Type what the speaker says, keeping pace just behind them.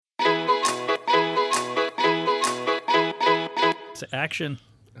It's action.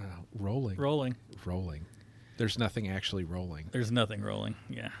 Rolling. Rolling. There's nothing actually rolling. There's nothing rolling.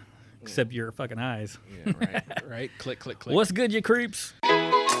 Yeah. Except your fucking eyes. Yeah, right. Right. Click, click, click. What's good, you creeps?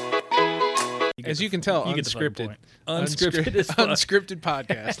 As you can tell, you get the fucking unscripted. point. Unscripted as fuck. Unscripted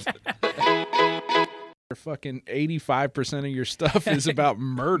podcast. Fucking 85% of your stuff is about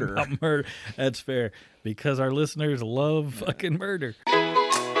murder. About murder. That's fair. Because our listeners love fucking murder.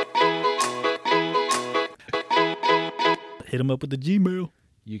 Hit them up with the Gmail.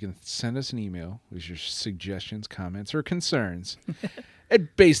 You can send us an email with your suggestions, comments, or concerns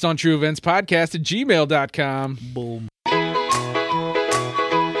at basedontrueeventspodcast@gmail.com. Boom.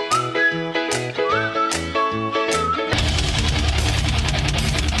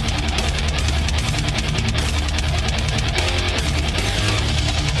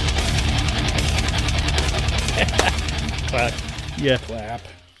 Clap. Yeah. Clap.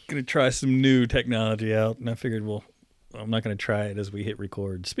 Gonna try some new technology out, and I figured, I'm not gonna try it as we hit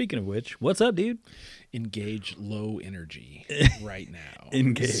record. Speaking of which, what's up, dude? Engage low energy right now.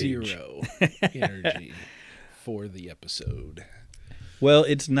 Engage. 0 energy for the episode. Well,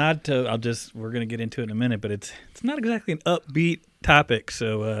 it's not. We're gonna get into it in a minute, but it's not exactly an upbeat topic.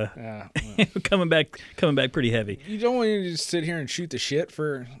 So coming back pretty heavy. You don't want to just sit here and shoot the shit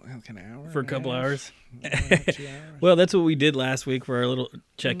for like an hour? For a couple hours. 2 hours? Well, that's what we did last week for our little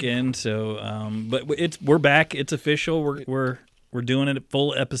check-in. So, but we're back. It's official. We're doing it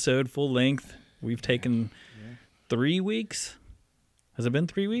full episode, full length. We've taken 3 weeks. Has it been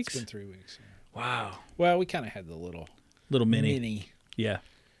 3 weeks? It's been 3 weeks. Yeah. Wow. Well, we kind of had the little mini. Yeah.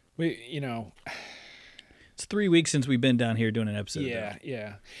 It's 3 weeks since we've been down here doing an episode.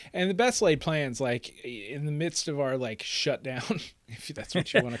 Yeah. And the best laid plans, like in the midst of our like shutdown, if that's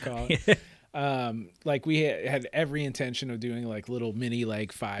what you want to call it. Like we had every intention of doing like little mini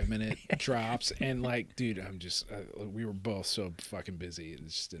like 5-minute drops, and like, dude, I'm just we were both so fucking busy, it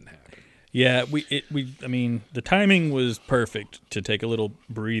just didn't happen. Yeah, I mean, the timing was perfect to take a little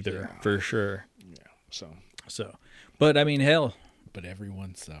breather for sure. Yeah. So, but I mean, hell. But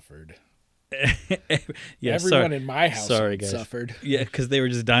everyone suffered. Yeah, everyone in my house guys. suffered. Yeah, because they were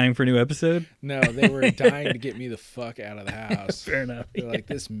just dying for a new episode? No, they were dying to get me the fuck out of the house. Fair enough. They're like,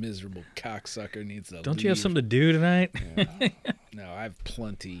 this miserable cocksucker needs to Don't leave. you have something to do tonight? Yeah. No, I have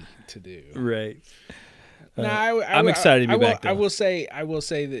plenty to do. Right. No, I'm excited to be back, though. I will say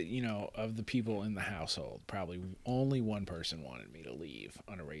that, of the people in the household, probably only one person wanted me to leave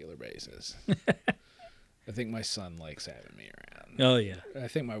on a regular basis. I think my son likes having me around. Oh, yeah. I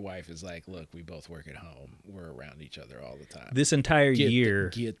think my wife is like, look, we both work at home. We're around each other all the time. This entire year.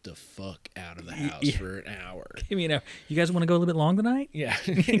 Get the fuck out of the house for an hour. Give me an hour. You guys want to go a little bit long tonight? Yeah.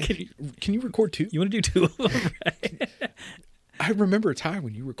 Can you record 2? You want to do 2 of them, right? I remember a time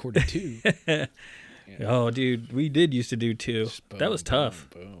when you recorded 2. Yeah. Oh, dude, we did used to do 2. Boom, that was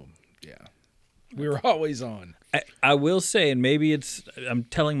tough. Boom. Yeah. We were always on. I will say, and maybe I'm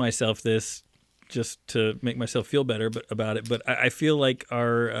telling myself this just to make myself feel better about it, but I feel like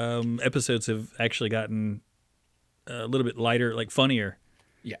our episodes have actually gotten a little bit lighter, like funnier.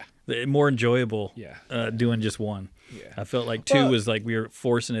 Yeah. More enjoyable. Yeah. Doing just one. Yeah. I felt like 2 was like we were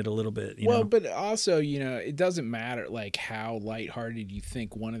forcing it a little bit. You know? But also, it doesn't matter like how lighthearted you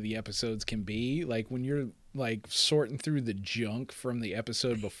think one of the episodes can be. Like when you're like sorting through the junk from the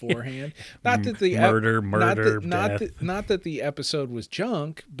episode beforehand. Not that the not that the episode was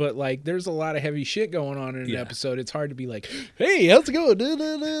junk, but like there's a lot of heavy shit going on in an episode. It's hard to be like, hey, how's it going?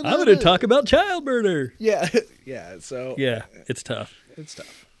 I'm going to talk about child murder. Yeah. Yeah. So yeah, it's tough. It's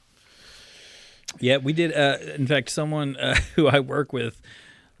tough. Yeah, we did. In fact, someone who I work with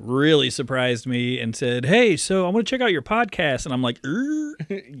really surprised me and said, "Hey, so I want to check out your podcast." And I'm like,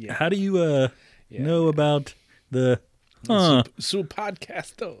 yeah. "How do you know about the su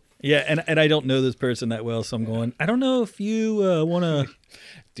podcast?" Yeah, and I don't know this person that well, so I'm going, I don't know if you want to.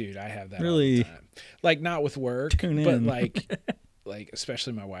 Dude, I have that really all the time. Like not with work, but like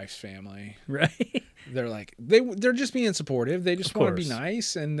especially my wife's family. Right. They're like they're just being supportive. They just want to be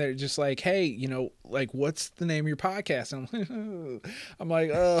nice, and they're just like, hey, like what's the name of your podcast? And I'm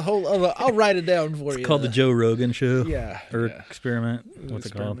like, hold on, I'll write it down for you. It's called the Joe Rogan Show. Yeah. Or Experiment. What's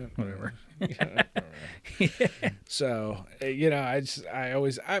it called? Whatever. So, I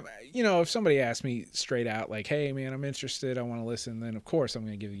always, if somebody asks me straight out, like, hey, man, I'm interested, I want to listen, then of course I'm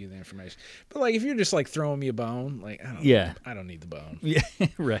going to give you the information. But like, if you're just like throwing me a bone, like, I don't need the bone. Yeah,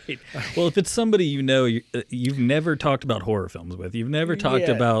 right. Well, if it's somebody you've never talked about horror films with, you've never talked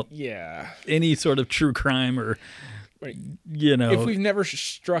about any sort of true crime or you know, if we've never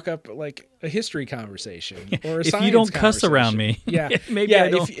struck up like a history conversation or a if science you don't cuss around conversation. me, yeah, maybe I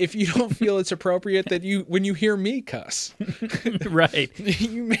don't. If you don't feel it's appropriate that when you hear me cuss, right,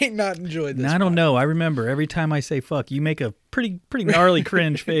 you may not enjoy this. And I don't know. I remember every time I say "fuck," you make a pretty gnarly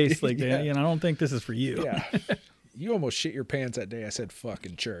cringe face. Like, Yeah. you know, I don't think this is for you. Yeah. You almost shit your pants that day I said fuck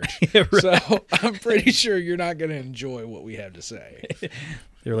in church. Yeah, right. So I'm pretty sure you're not going to enjoy what we have to say.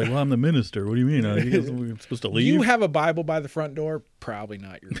 They're like, well, I'm the minister. What do you mean? I'm supposed to leave? You have a Bible by the front door? Probably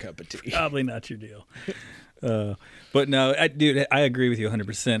not your cup of tea. Probably not your deal. But no, dude, I agree with you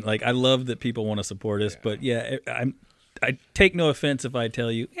 100%. Like, I love that people want to support us. But yeah, I take no offense if I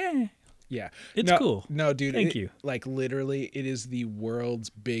tell you, yeah, it's cool. No, dude. Thank you. Like, literally, it is the world's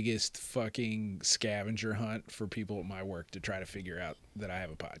biggest fucking scavenger hunt for people at my work to try to figure out that I have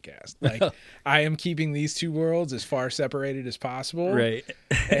a podcast. Like, I am keeping these two worlds as far separated as possible. Right.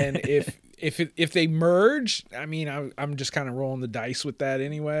 And if they merge, I mean, I'm just kind of rolling the dice with that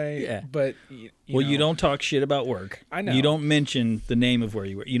anyway. Yeah. But you don't talk shit about work. I know. You don't mention the name of where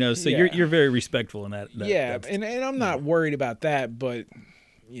you work. You know, so you're very respectful in that. Yeah, and I'm not worried about that, but.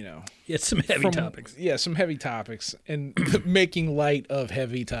 It's some heavy topics. Yeah, some heavy topics and making light of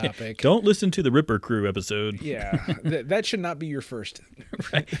heavy topic. Don't listen to the Ripper Crew episode. Yeah, that should not be your first.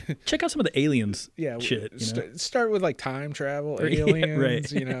 Right. Check out some of the aliens. Yeah, shit. Start with like time travel,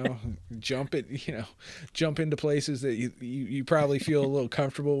 aliens. Yeah, right. Jump into places that you probably feel a little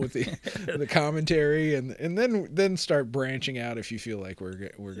comfortable with the commentary, and then start branching out if you feel like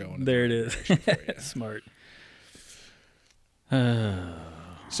we're going. There it is. Smart.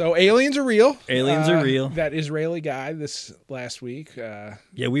 So aliens are real. Aliens are real. That Israeli guy this last week. Yeah,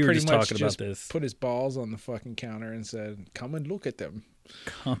 we were just talking about this. Put his balls on the fucking counter and said, "Come and look at them.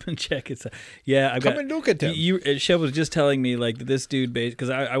 Come and check it out." Yeah, Come and look at them." Shep was just telling me like this dude, because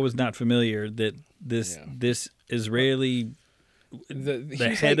I was not familiar that this Israeli, the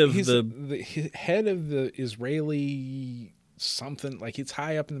head of the Israeli. Something like it's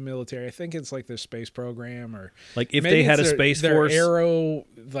high up in the military. I think it's like their space program, or like if they had a space force,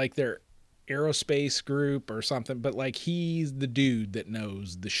 their aerospace group or something. But like he's the dude that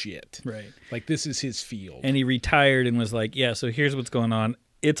knows the shit, right? Like this is his field. And he retired and was like, "Yeah, so here's what's going on.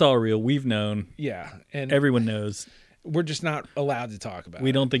 It's all real. We've known. Yeah, and everyone knows. We're just not allowed to talk about it.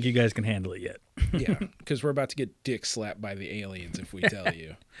 We don't think you guys can handle it yet. Yeah, because we're about to get dick slapped by the aliens if we tell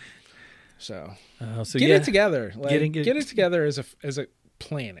you." So get it together. Get it together as a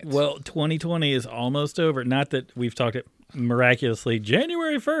planet. Well, 2020 is almost over. Not that we've talked it miraculously.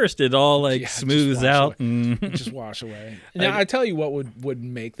 January 1st, it all smooths out and just wash away. Now, I tell you what would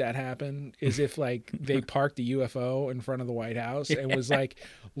make that happen is if like they parked a UFO in front of the White House and was like,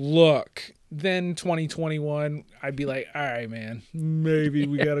 "Look." Then 2021, I'd be like, all right, man, maybe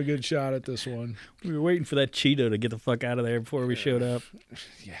we got a good shot at this one. We were waiting for that Cheeto to get the fuck out of there before we showed up.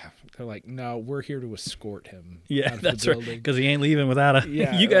 Yeah. They're like, no, we're here to escort him. Yeah, that's right. Because he ain't leaving without a...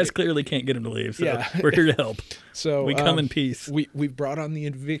 Yeah, you guys clearly can't get him to leave, so we're here to help. So we come in peace. We brought on the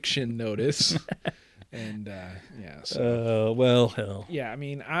eviction notice. And well, hell. Yeah, I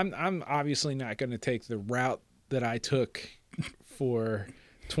mean, I'm obviously not going to take the route that I took for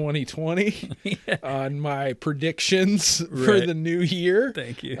 2020 on my predictions for the new year.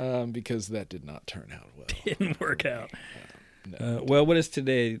 Thank you. Because that did not turn out well. Didn't work out. No. Well, what is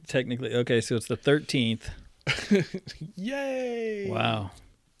today technically? Okay, so it's the 13th. Yay! Wow.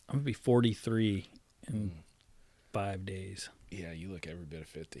 I'm going to be 43 in 5 days. Yeah, you look every bit of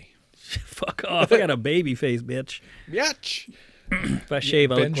 50. Fuck off. I got a baby face, bitch. Bitch. If I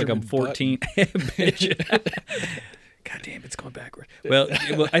shave, I look like I'm 14. Bitch. God damn, it's going backward. Well,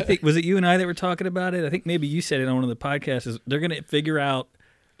 I think, was it you and I that were talking about it? I think maybe you said it on one of the podcasts. Is they're going to figure out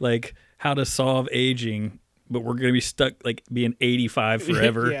like how to solve aging, but we're going to be stuck like being 85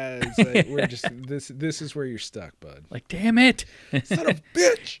 forever. Yeah, it's like we're just this is where you're stuck, bud. Like, damn it, son of a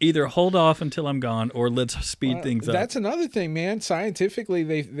bitch! Either hold off until I'm gone, or let's speed things up. That's another thing, man. Scientifically,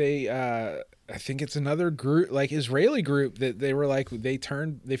 they I think it's another group, like Israeli group, that they were like they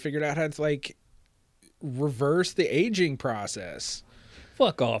figured out how to like reverse the aging process.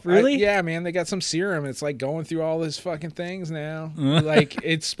 Fuck off, really? Yeah, man, they got some serum. It's like going through all these fucking things now. Like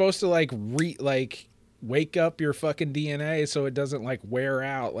it's supposed to like wake up your fucking DNA so it doesn't like wear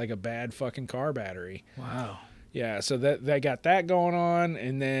out like a bad fucking car battery. Wow. Yeah, so they got that going on,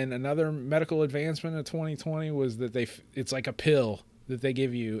 and then another medical advancement of 2020 was that it's like a pill that they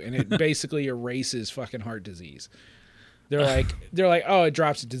give you, and it basically erases fucking heart disease. They're like, oh, it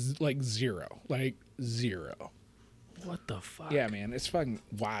drops it to like zero. What the fuck? Yeah, man, it's fucking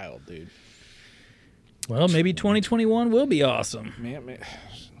wild, dude. Well, maybe 2021 will be awesome. Man.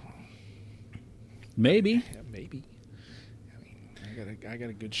 Maybe. Yeah, maybe. I got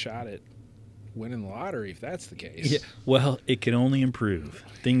a good shot at winning the lottery if that's the case. Yeah. Well, it can only improve.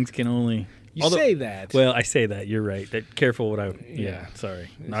 Things can only. Say that. Well, I say that. You're right. Careful what I. Yeah. Sorry.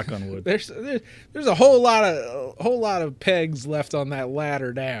 Knock on wood. There's a whole lot of pegs left on that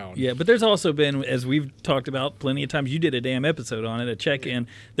ladder down. Yeah, but there's also been, as we've talked about plenty of times, you did a damn episode on it, a check-in.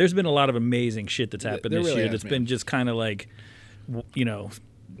 There's been a lot of amazing shit that's happened this year that's been just kind of like,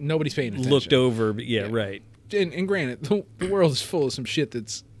 nobody's paying attention. Looked over. But yeah, right. And granted, the world is full of some shit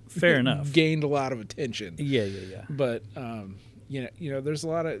that's fair enough gained a lot of attention. Yeah. But there's a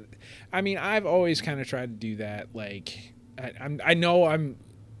lot of. I mean, I've always kind of tried to do that. Like, I know I'm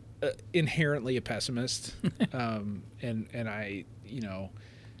inherently a pessimist, and I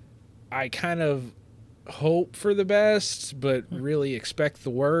kind of hope for the best, but really expect the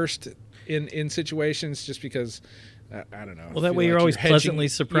worst in situations, just because. I don't know. Well, that way you're always pleasantly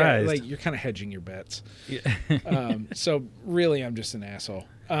surprised. Yeah, like you're kind of hedging your bets. Yeah. So really, I'm just an asshole.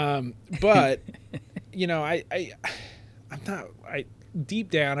 But I'm not.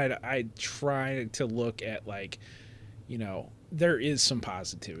 Deep down, I try to look at there is some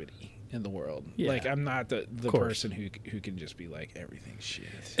positivity in the world. Yeah. Like I'm not the person who can just be like everything's shit.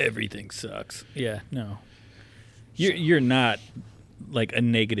 Everything sucks. Yeah. No. You're not like a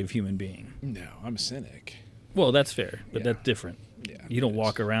negative human being. No, I'm a cynic. Well, that's fair, but that's different. Yeah, you don't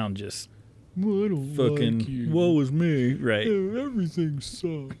walk around just fucking, like you. Woe is me, right? Yeah, everything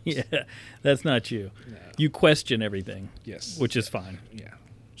sucks. Yeah, that's not you. No. You question everything. Yes. Which is fine. Yeah,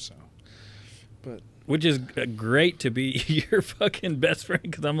 so. But. Which is great to be your fucking best friend,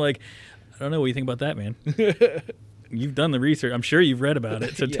 because I'm like, I don't know what you think about that, man. You've done the research. I'm sure you've read about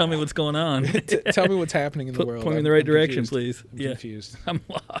it, so tell me what's going on. Tell me what's happening in the world. Point me in the right direction, please. I'm confused. I'm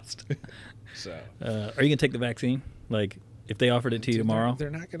lost. So, are you gonna take the vaccine? Like, if they offered it to you tomorrow, they're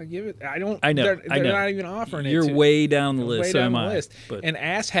not gonna give it. I know. They're not even offering it. You're way down the list. Way so down am the I. list. But. And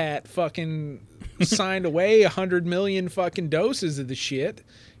asshat fucking signed away 100 million fucking doses of the shit.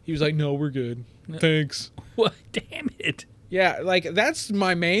 He was like, "No, we're good. Thanks." What? Damn it. Yeah, like that's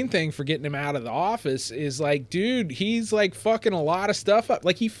my main thing for getting him out of the office is like, dude, he's like fucking a lot of stuff up.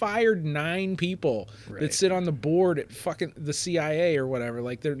 Like he fired 9 people that sit on the board at fucking the CIA or whatever.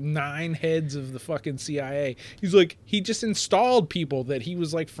 Like they're 9 heads of the fucking CIA. He's like, he just installed people that he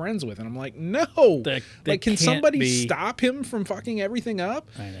was like friends with. And I'm like, no, like can somebody stop him from fucking everything up?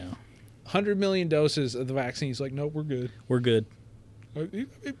 I know. 100 million doses of the vaccine. He's like, no, we're good. We're good. I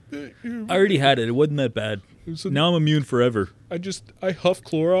already had it. It wasn't that bad. Now I'm immune forever. I huff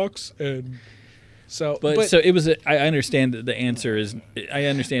Clorox and so. But so it was. I understand that the answer is. I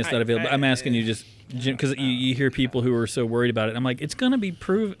understand it's not available. I'm asking you just because you hear people who are so worried about it. I'm like, it's gonna be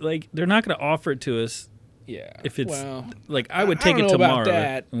proved. Like they're not gonna offer it to us. Yeah. If it's like I would take it tomorrow.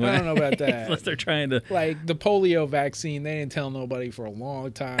 I don't know about that. Unless they're trying to like the polio vaccine. They didn't tell nobody for a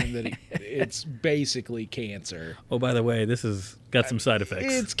long time that it's basically cancer. Oh, by the way, this has got some side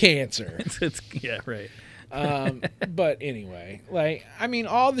effects. It's cancer. it's yeah, right. But anyway, like I mean,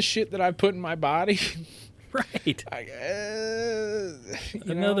 all the shit that I put in my body. Right.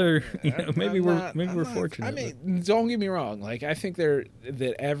 Maybe we're fortunate. I mean, don't get me wrong. Like, I think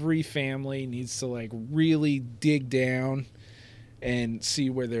that every family needs to like really dig down and see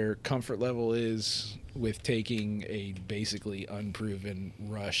where their comfort level is with taking a basically unproven,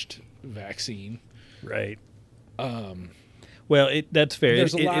 rushed vaccine. Right. Well, that's fair.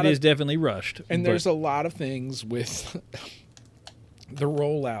 It is definitely rushed. And there's a lot of things with the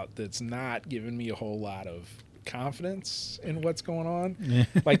rollout that's not giving me a whole lot of confidence in what's going on.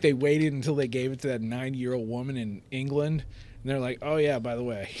 Like they waited until they gave it to that 90-year-old woman in England, and they're like, "Oh yeah, by the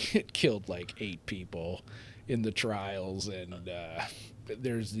way, it killed like 8 people in the trials, and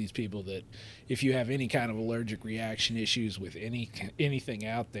there's these people that if you have any kind of allergic reaction issues with anything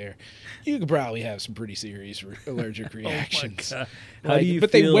out there, you could probably have some pretty serious allergic reactions." Oh my God. How do you feel?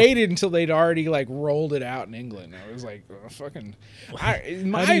 They waited until they'd already like rolled it out in England. I was like, oh, fucking. How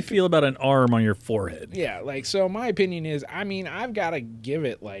do you feel about an arm on your forehead? Yeah, like so. My opinion is, I mean, I've got to give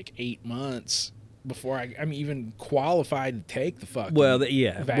it like 8 months before I'm even qualified to take the fucking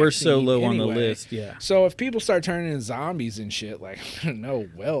we're so low on the list. Yeah. So if people start turning into zombies and shit, like I don't know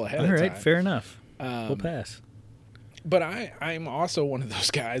well ahead of time. All right, fair enough. We'll pass. But I'm also one of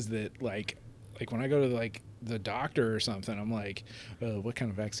those guys that like when I go to like the doctor or something, I'm like, what kind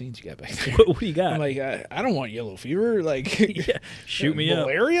of vaccines you got back there? What do you got? I'm like, I don't want yellow fever. Like, yeah, shoot me up.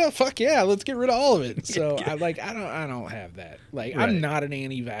 Malaria? Fuck yeah, let's get rid of all of it. So I don't have that. Like, right. I'm not an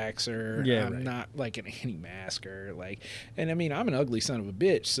anti-vaxxer. Yeah, I'm not like an anti-masker. Like, and I mean, I'm an ugly son of a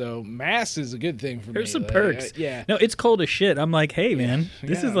bitch. So masks is a good thing for me. There's some like, perks. Yeah. No, it's cold as shit. I'm like, hey man,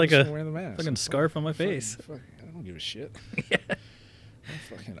 this is like a wearing the mask. fucking scarf on my face. Fuck, I don't give a shit. Yeah.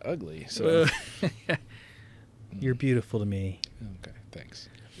 fucking ugly. So you're beautiful to me. Okay, thanks.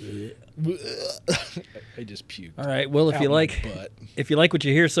 I just puked. All right. Well, if you like what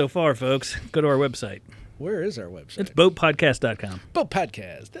you hear so far, folks, go to our website. Where is our website? It's boatpodcast.com.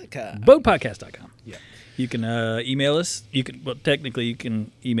 Boatpodcast.com. Boatpodcast.com. Yeah. You can email us. Technically, you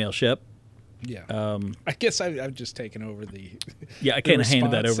can email Shep. Yeah. I guess I've just taken over the. Yeah, I kind of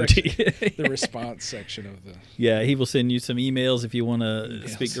handed that over to you. The response section of the. Yeah, he will send you some emails if you want to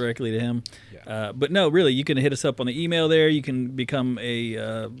speak directly to him. Yeah. But no, really, you can hit us up on the email there. You can become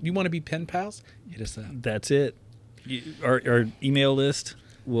a. You want to be pen pals? Hit us up. That's it. Our email list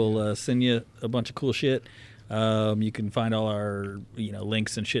will send you a bunch of cool shit. You can find all our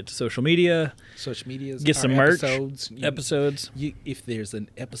links and shit to social media. Get some merch. Episodes. If there's an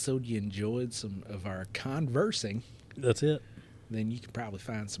episode you enjoyed some of our conversing, that's it. Then you can probably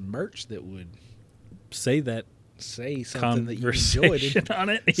find some merch that would say something that you enjoyed on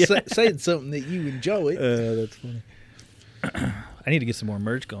it. Yeah. Say something that you enjoyed. That's funny. I need to get some more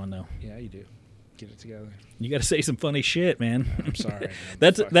merch going though. Yeah, you do. Get it together. You got to say some funny shit, man. I'm sorry.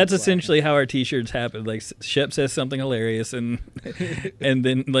 That's essentially how our T-shirts happen. Like Shep says something hilarious, and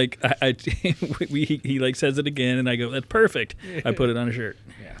then like he like says it again, and I go, "That's perfect." I put it on a shirt.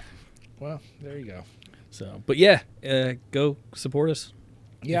 Yeah. Well, there you go. So, but yeah, go support us.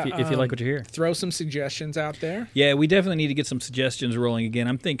 Yeah, if you like what you hear, throw some suggestions out there. Yeah, we definitely need to get some suggestions rolling again.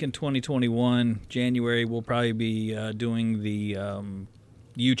 I'm thinking 2021 January we'll probably be doing the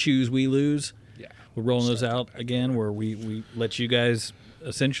You Choose We Lose. We're rolling those out again where we let you guys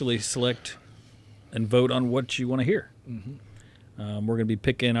essentially select and vote on what you want to hear. Mm-hmm. We're going to be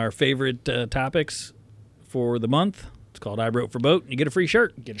picking our favorite topics for the month. It's called I Wrote for Boat. You get a free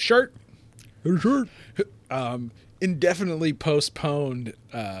shirt. Get a shirt. Indefinitely postponed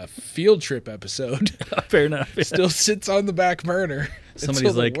field trip episode. Fair enough. Yeah. Still sits on the back burner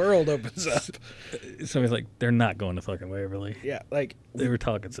until the world opens up. Somebody's like, they're not going to fucking Waverly. Yeah, like they were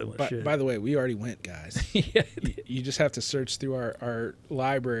talking so much shit. By the way, we already went, guys. Yeah. You just have to search through our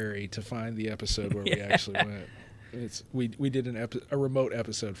library to find the episode where we actually went. We did a remote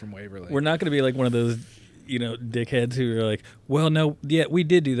episode from Waverly. We're not going to be like one of those dickheads who are like, well, no, yeah, we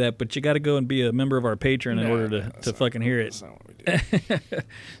did do that, but you got to go and be a member of our Patreon in order to fucking hear it. That's not what we do.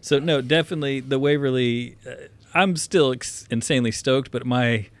 So, no, definitely the Waverly, I'm still insanely stoked, but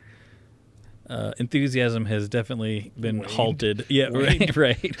my enthusiasm has definitely been halted. Yeah,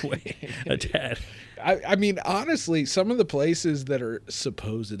 right. A tad. I mean, honestly, some of the places that are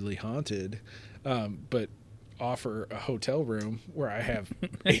supposedly haunted, but offer a hotel room where I have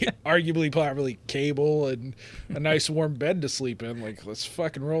arguably probably cable and a nice warm bed to sleep in. Like, let's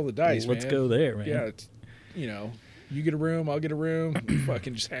fucking roll the dice, man. Let's go there, man. Yeah, you get a room, I'll get a room, and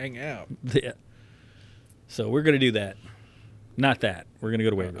fucking just hang out. Yeah. So we're gonna do that. Not that. We're gonna go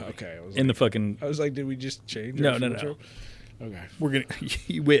to Waverly. Okay. I was like, did we just change? No. Okay. We're gonna.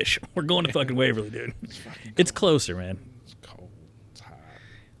 You wish. We're going to fucking Waverly, dude. It's closer, man.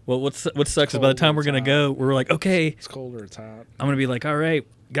 Well, what sucks is by the time we're going to go, we're like, okay. It's cold or it's hot. I'm going to be like, all right,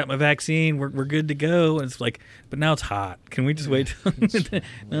 got my vaccine. We're good to go. And it's like, but now it's hot. Can we just wait till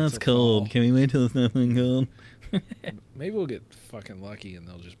no, it's cold. Can we wait till it's not cold? Maybe we'll get fucking lucky and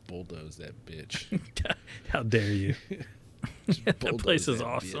they'll just bulldoze that bitch. How dare you? That place is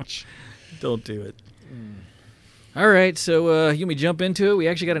awesome. Bitch. Don't do it. All right, so you want me to jump into it? We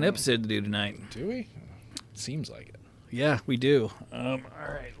actually got an episode to do tonight. Do we? Seems like it. Yeah, we do. All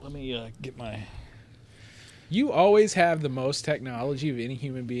right, let me get my... You always have the most technology of any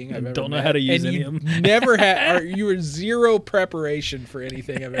human being I've ever met. Don't know how to use any of them. Never had... You were zero preparation for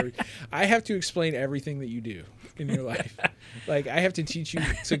anything I've ever... I have to explain everything that you do in your life. Like, I have to teach you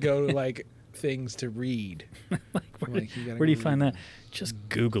to go to, like, things to read. Where do you find that? Just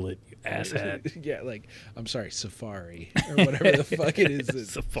Google it, you asshat. Yeah, like, I'm sorry, Safari, or whatever the fuck it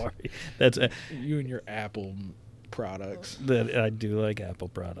is. Safari. That's you and your Apple... products. That I do like Apple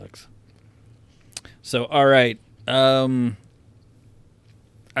products. So, all right. I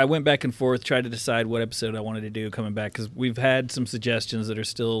went back and forth, tried to decide what episode I wanted to do coming back because we've had some suggestions that are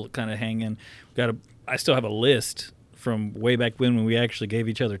still kind of hanging. I still have a list from way back when we actually gave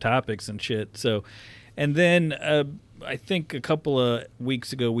each other topics and shit. So, and then I think a couple of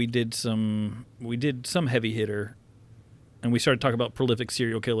weeks ago we did some heavy hitter, and we started talking about prolific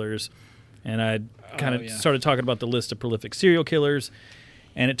serial killers. And I kind of started talking about the list of prolific serial killers.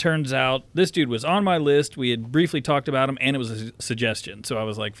 And it turns out this dude was on my list. We had briefly talked about him, and it was a suggestion. So I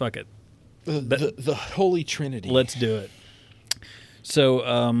was like, fuck it. The Holy Trinity. Let's do it.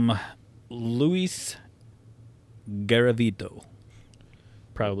 So Luis Garavito.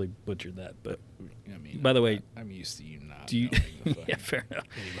 probably butchered that, but I mean, by the way, I'm used to you not. do you? knowing the Yeah, fair enough.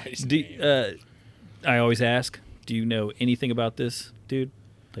 anybody's Do, name. I always ask, do you know anything about this dude?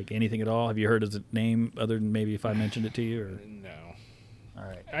 Like anything at all? Have you heard his name other than maybe if I mentioned it to you? Or? No. All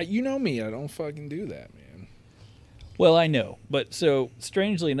right. You know me. I don't fucking do that, man. Well, I know, but so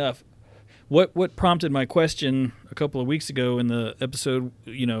strangely enough, what prompted my question a couple of weeks ago in the episode,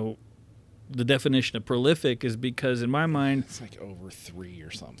 the definition of prolific is because in my mind it's like over 3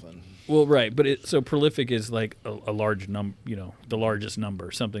 or something. Well, right, but so prolific is like a large number, the largest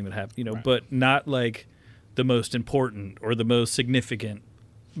number, something that happened, right. But not like the most important or the most significant.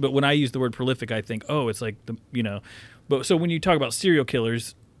 But when I use the word prolific, I think, oh, it's like But so when you talk about serial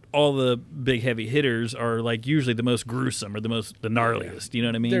killers, all the big heavy hitters are like usually the most gruesome or the gnarliest. You know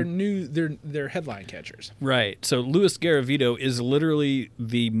what I mean? They're headline catchers. Right. So Louis Garavito is literally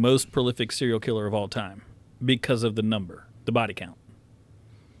the most prolific serial killer of all time because of the number, the body count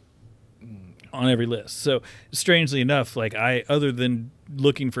on every list. So strangely enough, like other than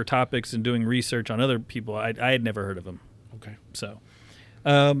looking for topics and doing research on other people, I had never heard of him. Okay. So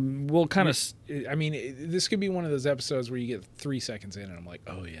we'll kind of. I mean, this could be one of those episodes where you get 3 seconds in, and I'm like,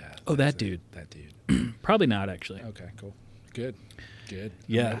 oh yeah. Oh, that dude. That dude. Probably not actually. Okay. Cool. Good.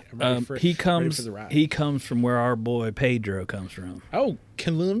 Yeah. I'm ready for the ride. He comes from where our boy Pedro comes from. Oh,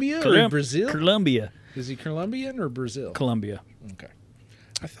 Colombia or Brazil? Colombia. Is he Colombian or Brazil? Colombia. Okay.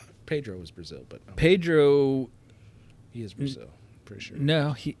 I thought Pedro was Brazil, but okay. Pedro. He is Brazil. Pretty sure.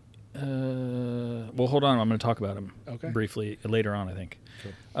 No, he. Well, hold on. I'm going to talk about him briefly later on, I think.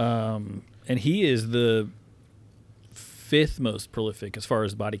 Cool. And he is the 5th most prolific as far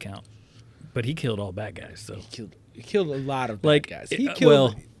as body count, but he killed all bad guys. So he killed a lot of bad guys. He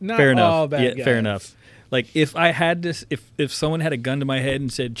killed not fair all enough. bad guys. Fair enough. Like if I had this, if someone had a gun to my head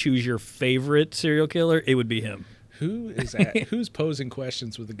and said choose your favorite serial killer, it would be him. Who is that? Who's posing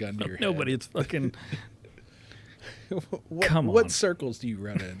questions with a gun to your head? Nobody. It's fucking. Come on. What circles do you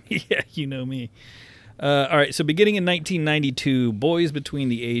run in? Yeah, you know me. All right, so beginning in 1992, boys between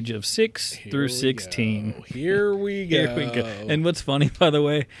the age of 6 through 16. Here we go. Here we go. And what's funny, by the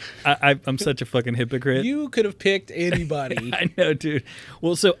way, I'm such a fucking hypocrite. You could have picked anybody. I know, dude.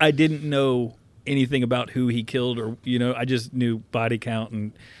 Well, so I didn't know anything about who he killed or, I just knew body count.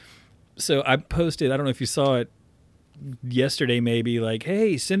 And so I posted, I don't know if you saw it, yesterday maybe, like,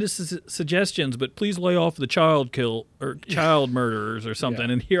 hey, send us suggestions, but please lay off the child kill or child murderers or something.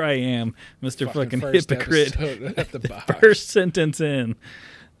 Yeah. And here I am, Mr. fucking hypocrite, at the first sentence in.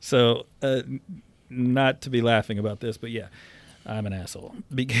 So not to be laughing about this, but yeah, I'm an asshole.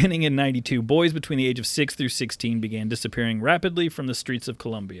 Beginning in 92, boys between the age of 6 through 16 began disappearing rapidly from the streets of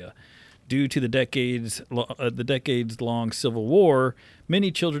Colombia. Due to the decades-long civil war,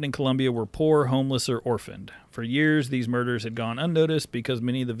 many children in Colombia were poor, homeless, or orphaned. For years, these murders had gone unnoticed because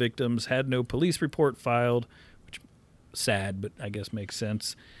many of the victims had no police report filed, which sad, but I guess makes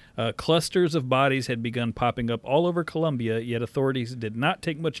sense. Clusters of bodies had begun popping up all over Colombia, yet authorities did not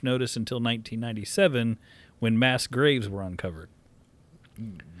take much notice until 1997 when mass graves were uncovered.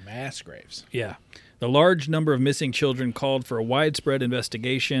 Mass graves? Yeah. The large number of missing children called for a widespread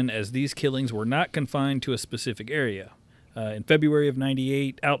investigation as these killings were not confined to a specific area. In February of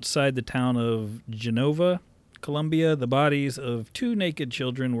 98, outside the town of Genova, Colombia, the bodies of 2 naked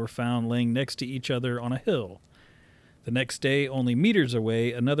children were found laying next to each other on a hill. The next day, only meters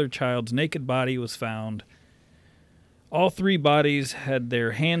away, another child's naked body was found. All 3 bodies had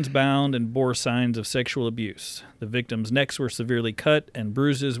their hands bound and bore signs of sexual abuse. The victims' necks were severely cut, and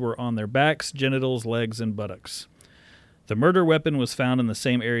bruises were on their backs, genitals, legs, and buttocks. The murder weapon was found in the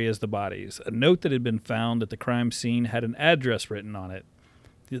same area as the bodies. A note that had been found at the crime scene had an address written on it.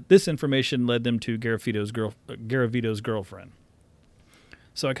 This information led them to Garavito's girlfriend.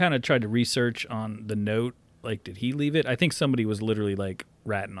 So I kind of tried to research on the note. Like, did he leave it? I think somebody was literally, like,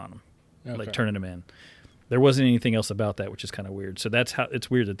 ratting on him, like turning him in. There wasn't anything else about that, which is kind of weird. So it's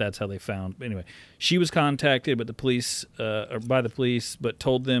weird that that's how they found. But anyway, she was contacted by the police, but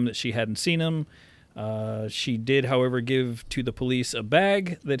told them that she hadn't seen him. She did, however, give to the police a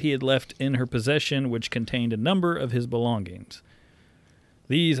bag that he had left in her possession, which contained a number of his belongings.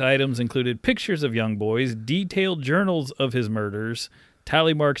 These items included pictures of young boys, detailed journals of his murders,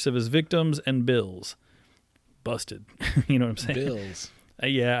 tally marks of his victims, and bills. Busted. You know what I'm saying? Bills.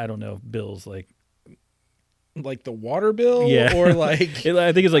 Yeah, I don't know. Bills, like the water bill, yeah. Or like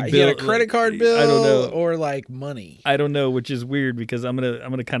I think it's like bill, a credit card bill. I don't know, or like money. I don't know, which is weird because I'm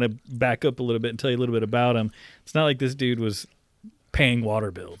gonna kind of back up a little bit and tell you a little bit about him. It's not like this dude was paying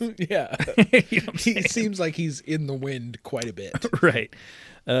water bills. Yeah, You know he seems like he's in the wind quite a bit. Right.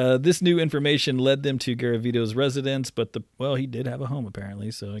 This new information led them to Garavito's residence, but he did have a home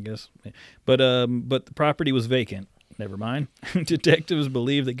apparently, so I guess. But the property was vacant. Never mind. Detectives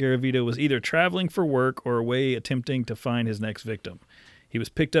believe that Garavito was either traveling for work or away attempting to find his next victim. He was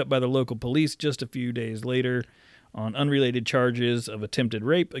picked up by the local police just a few days later on unrelated charges of attempted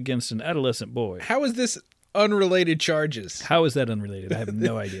rape against an adolescent boy. How is this unrelated charges? How is that unrelated? I have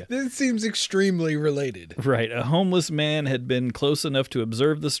no idea. This seems extremely related. Right. A homeless man had been close enough to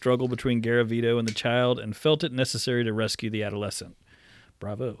observe the struggle between Garavito and the child and felt it necessary to rescue the adolescent.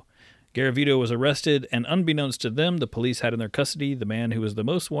 Bravo. Garavito was arrested, and unbeknownst to them, the police had in their custody the man who was the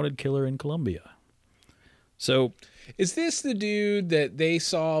most wanted killer in Colombia. So, is this the dude that they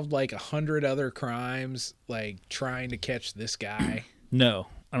solved like 100 other crimes, like trying to catch this guy? No,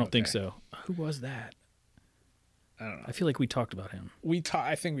 I don't think so. Who was that? I don't know. I feel like we talked about him.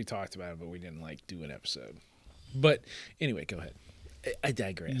 I think we talked about him, but we didn't like do an episode. But anyway, go ahead. I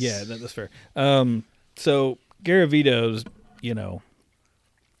digress. Yeah, that's fair. So Garavito's,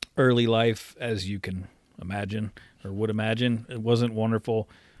 early life, as you can imagine or would imagine, it wasn't wonderful.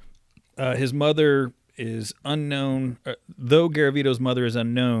 His mother is unknown. Though Garavito's mother is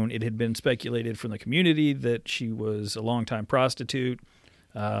unknown, it had been speculated from the community that she was a longtime prostitute.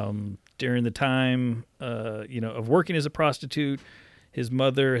 During the time, of working as a prostitute, his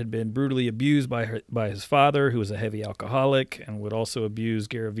mother had been brutally abused by his father, who was a heavy alcoholic and would also abuse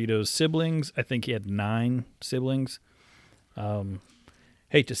Garavito's siblings. I think he had 9 siblings.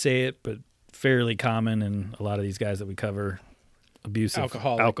 Hate to say it, but fairly common in a lot of these guys that we cover. Abusive,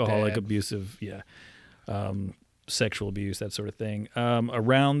 alcoholic, abusive, sexual abuse, that sort of thing.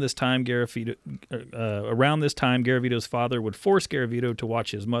 Around this time, Garavito's father would force Garavito to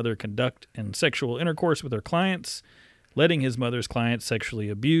watch his mother conduct sexual intercourse with her clients, letting his mother's clients sexually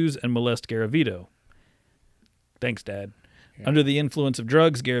abuse and molest Garavito. Thanks, Dad. Yeah. Under the influence of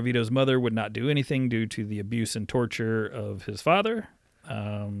drugs, Garavito's mother would not do anything due to the abuse and torture of his father.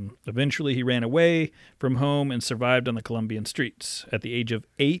 Eventually, he ran away from home and survived on the Colombian streets. At the age of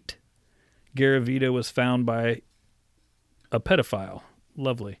 8, Garavito was found by a pedophile.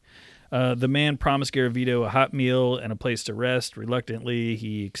 Lovely. The man promised Garavito a hot meal and a place to rest. Reluctantly,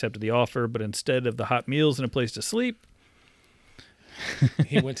 he accepted the offer, but instead of the hot meals and a place to sleep,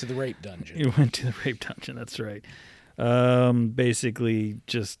 he went to the rape dungeon. That's right. Basically,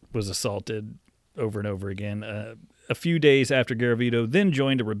 just was assaulted over and over again. A few days after Garavito then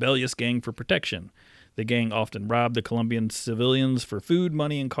joined a rebellious gang for protection. The gang often robbed the Colombian civilians for food,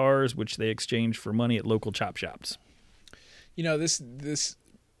 money, and cars, which they exchanged for money at local chop shops. This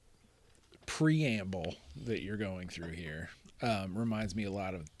preamble that you're going through here reminds me a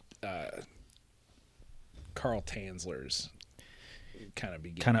lot of Carl Tanzler's kind of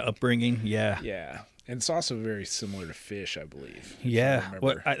upbringing. Yeah. And it's also very similar to Fish, I believe. Yeah.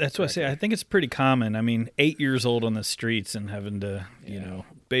 That's what I say. I think it's pretty common. I mean, 8 years old on the streets and having to,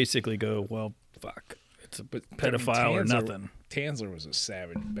 basically go, well, fuck. It's a pedophile or nothing. Tanzler was a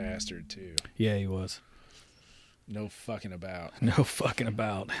savage bastard, too. Yeah, he was. No fucking about.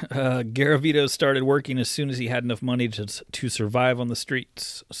 Garavito started working as soon as he had enough money to survive on the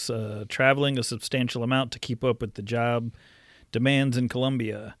streets, traveling a substantial amount to keep up with the job demands in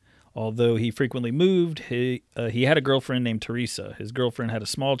Colombia. Although he frequently moved, he had a girlfriend named Teresa. His girlfriend had a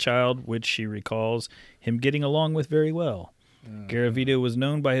small child, which she recalls him getting along with very well. Garavito was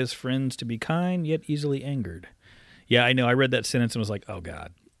known by his friends to be kind, yet easily angered. Yeah, I know. I read that sentence and was like, oh,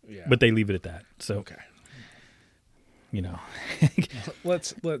 God. Yeah. But they leave it at that. So, okay.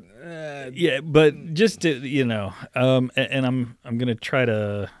 Yeah, but just to, and I'm going to try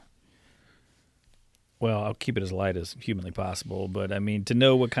to, well, I'll keep it as light as humanly possible, but I mean, to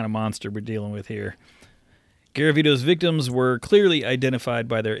know what kind of monster we're dealing with here. Garavito's victims were clearly identified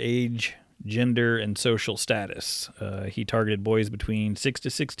by their age, gender, and social status. He targeted boys between 6 to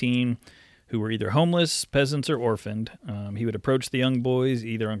 16 who were either homeless, peasants, or orphaned. He would approach the young boys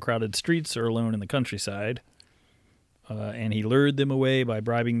either on crowded streets or alone in the countryside. And he lured them away by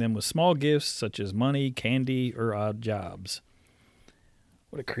bribing them with small gifts such as money, candy, or odd jobs.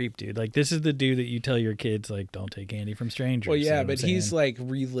 What a creep, dude. Like, this is the dude that you tell your kids, like, don't take candy from strangers. Well, yeah, but he's, like,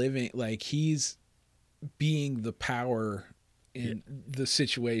 reliving, like, he's being the power in the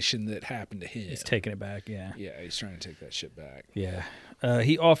situation that happened to him. He's taking it back, yeah. Yeah, he's trying to take that shit back. Yeah.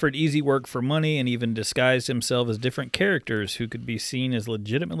 He offered easy work for money and even disguised himself as different characters who could be seen as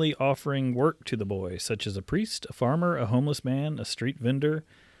legitimately offering work to the boy, such as a priest, a farmer, a homeless man, a street vendor,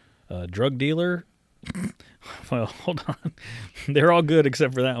 a drug dealer. Well, hold on. They're all good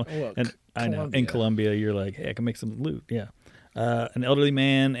except for that one. Well, and I know in Colombia, you're like, hey, I can make some loot. Yeah. an elderly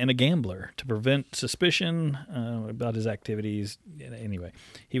man, and a gambler. To prevent suspicion about his activities, anyway,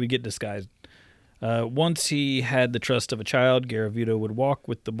 he would get disguised. Once he had the trust of a child, Garavito would walk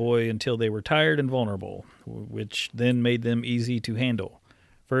with the boy until they were tired and vulnerable, which then made them easy to handle.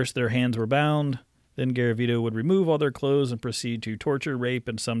 First, their hands were bound. Then Garavito would remove all their clothes and proceed to torture, rape,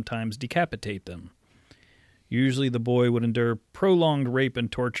 and sometimes decapitate them. Usually the boy would endure prolonged rape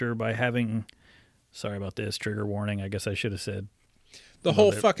and torture by having... Sorry about this, trigger warning. I guess I should have said. The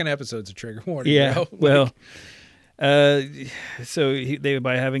whole fucking episode's a trigger warning. Yeah, bro. well... they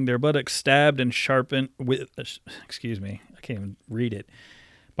by having their buttocks stabbed and sharpened with, excuse me, I can't even read it.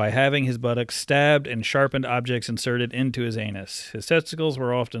 By having his buttocks stabbed and sharpened objects inserted into his anus. His testicles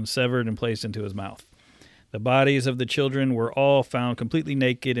were often severed and placed into his mouth. The bodies of the children were all found completely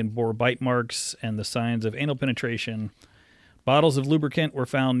naked and bore bite marks and the signs of anal penetration. Bottles of lubricant were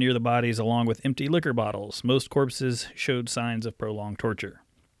found near the bodies along with empty liquor bottles. Most corpses showed signs of prolonged torture.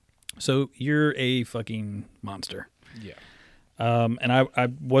 So you're a fucking monster. Yeah. And I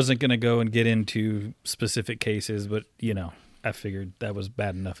wasn't going to go and get into specific cases, but, I figured that was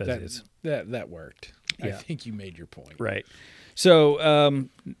bad enough as is. That worked. Yeah. I think you made your point. Right. So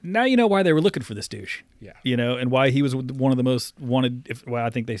now you know why they were looking for this douche. Yeah. And why he was one of the most wanted. I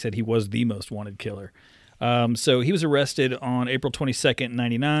think they said he was the most wanted killer. So he was arrested on April 22nd,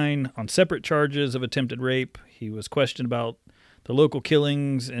 1999 on separate charges of attempted rape. He was questioned about the local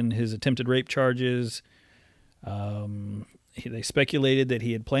killings and his attempted rape charges. They speculated that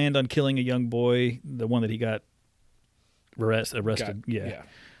he had planned on killing a young boy, the one that he got arrested.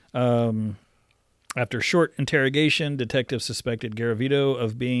 After short interrogation, detectives suspected Garavito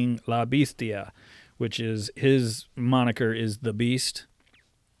of being La Bestia, which is his moniker is the Beast.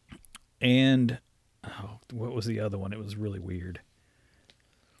 And what was the other one? It was really weird.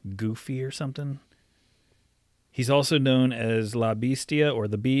 Goofy or something. He's also known as La Bestia or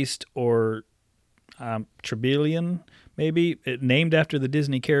the Beast or Trebellion, maybe, named after the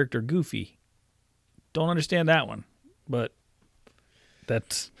Disney character Goofy. Don't understand that one, but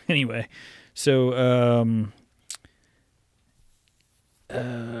that's anyway. So,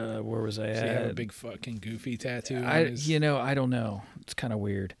 where was I at? Does he have a big fucking Goofy tattoo? I don't know. It's kind of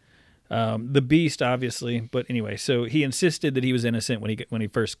weird. The Beast, obviously, but anyway. So he insisted that he was innocent when he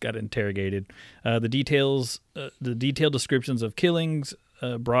first got interrogated. The detailed descriptions of killings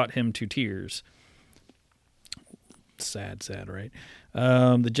brought him to tears. Sad, right?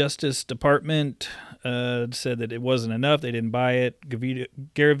 The Justice Department said that it wasn't enough. They didn't buy it.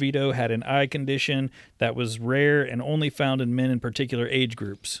 Garavito had an eye condition that was rare and only found in men in particular age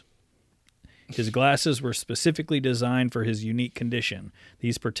groups. His glasses were specifically designed for his unique condition.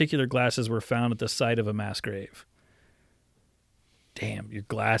 These particular glasses were found at the site of a mass grave. Damn, your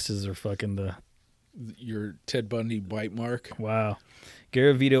glasses are fucking your Ted Bundy bite mark. Wow.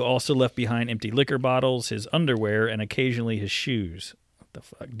 Garavito also left behind empty liquor bottles, his underwear, and occasionally his shoes. What the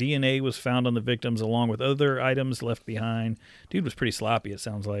fuck? DNA was found on the victims along with other items left behind. Dude was pretty sloppy, it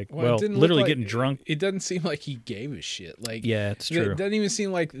sounds like. Well literally getting drunk. It doesn't seem like he gave a shit. Like, yeah, it's true. It doesn't even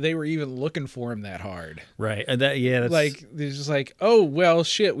seem like they were even looking for him that hard. Right. That's like, they're just like, oh, well,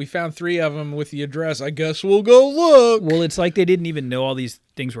 shit, we found 3 of them with the address. I guess we'll go look. Well, it's like they didn't even know all these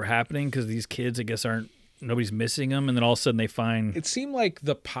things were happening because these kids, I guess, nobody's missing them. And then all of a sudden they find... It seemed like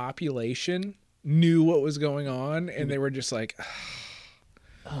the population knew what was going on and they were just like...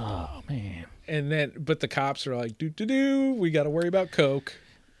 Oh, man. And then, but the cops are like, we got to worry about coke.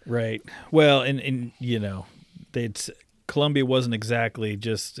 Right. Well, and Colombia wasn't exactly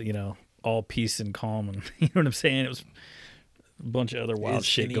just, all peace and calm. And you know what I'm saying? It was a bunch of other wild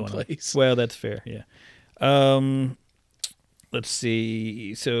shit going on. Well, that's fair. Yeah. Let's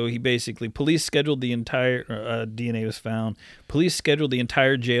see. So police scheduled the entire DNA was found. Police scheduled the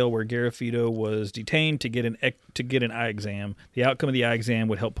entire jail where Garavito was detained to get an eye exam. The outcome of the eye exam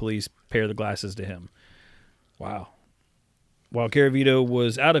would help police pair the glasses to him. Wow. While Garavito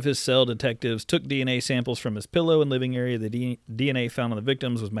was out of his cell, detectives took DNA samples from his pillow and living area. The DNA found on the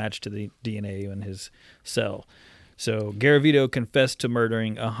victims was matched to the DNA in his cell. So Garavito confessed to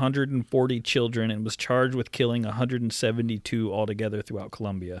murdering 140 children and was charged with killing 172 altogether throughout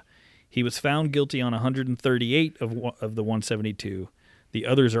Colombia. He was found guilty on 138 of the 172. The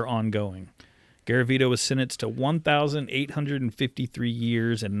others are ongoing. Garavito was sentenced to 1,853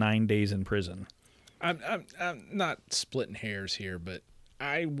 years and 9 days in prison. I'm not splitting hairs here, but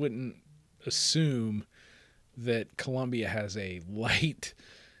I wouldn't assume that Colombia has a light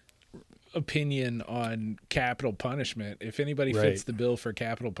opinion on capital punishment. If anybody fits the bill for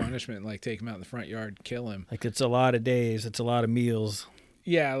capital punishment, like take him out in the front yard, kill him. Like, it's a lot of days, it's a lot of meals.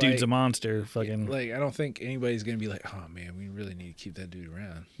 Yeah, dude's a monster. Fucking like I don't think anybody's gonna be like, oh man, we really need to keep that dude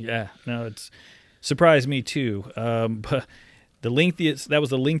around. Yeah, no, it's surprised me too. But that was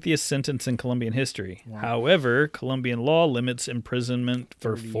the lengthiest sentence in Colombian history. Wow. However, Colombian law limits imprisonment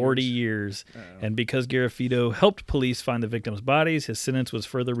for 40 years. And because Garofito helped police find the victims' bodies, his sentence was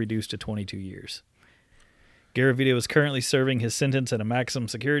further reduced to 22 years. Garofito is currently serving his sentence at a maximum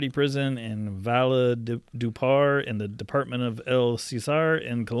security prison in Valledupar in the department of El Cesar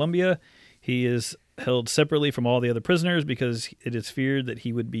in Colombia. He is held separately from all the other prisoners because it is feared that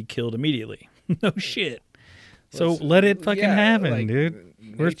he would be killed immediately. No shit. So let it fucking happen, dude.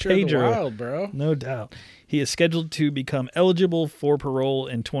 Where's Pedro? The wild, bro. No doubt. He is scheduled to become eligible for parole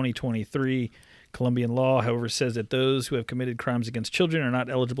in 2023. Colombian law, however, says that those who have committed crimes against children are not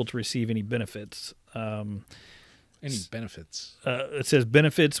eligible to receive any benefits. Any benefits? It says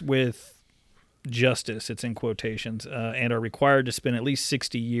benefits with justice, it's in quotations, and are required to spend at least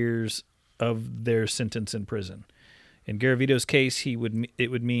 60 years of their sentence in prison. In Garavito's case, it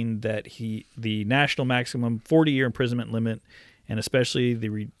would mean that the national maximum 40-year imprisonment limit, and especially the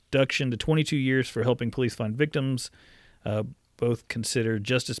reduction to 22 years for helping police find victims, both considered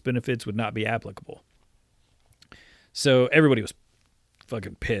justice benefits, would not be applicable. So everybody was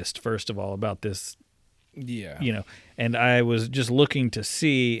fucking pissed, first of all, about this. Yeah. And I was just looking to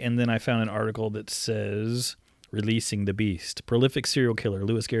see, and then I found an article that says, Releasing the Beast. Prolific serial killer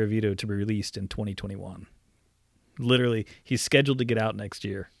Luis Garavito to be released in 2021. Literally, he's scheduled to get out next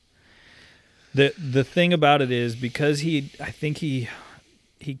year. The thing about it is, because I think he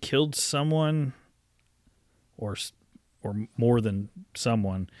killed someone or more than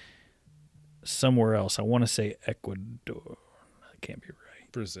someone somewhere else. I want to say Ecuador. That can't be right.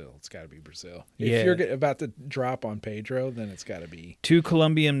 Brazil. It's got to be Brazil. Yeah. If you're about to drop on Pedro, then it's got to be. 2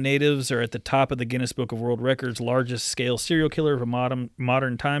 Colombian natives are at the top of the Guinness Book of World Records largest scale serial killer of a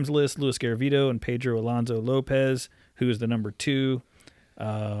modern times list, Luis Garavito and Pedro Alonso Lopez, who is the number 2.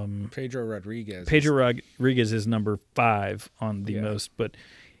 Pedro Rodriguez. Pedro Rodriguez is number 5 on the most, but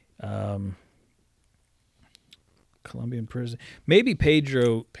Colombian prison. Maybe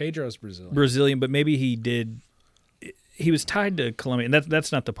Pedro's Brazilian, but maybe he was tied to Colombia, and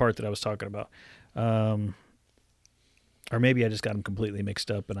that's not the part that I was talking about. Or maybe I just got him completely mixed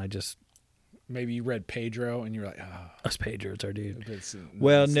up, and I just... Maybe you read Pedro, and you're like, Us Pedro, it's our dude.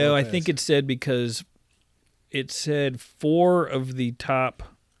 No, I think it said because it said 4 of the top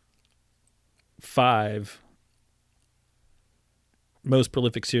 5 most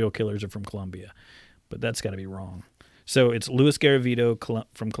prolific serial killers are from Colombia, but that's got to be wrong. So it's Luis Garavito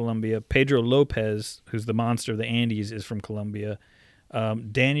from Colombia. Pedro Lopez, who's the monster of the Andes, is from Colombia.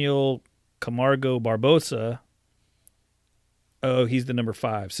 Daniel Camargo Barbosa. Oh, he's the number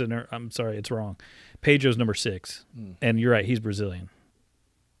 5. So I'm sorry, it's wrong. Pedro's number 6. And you're right, he's Brazilian.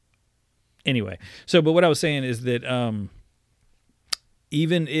 Anyway, but what I was saying is that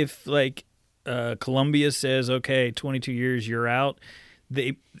even if Colombia says, okay, 22 years, you're out,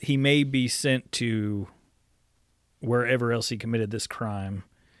 he may be sent to wherever else he committed this crime.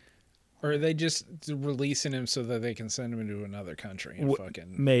 Or are they just releasing him so that they can send him into another country? And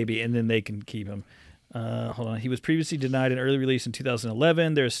maybe, and then they can keep him. Hold on. He was previously denied an early release in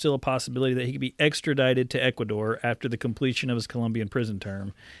 2011. There is still a possibility that he could be extradited to Ecuador after the completion of his Colombian prison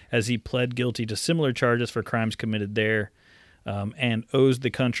term, as he pled guilty to similar charges for crimes committed there, and owes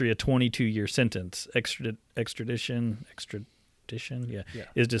the country a 22-year sentence. Extradition,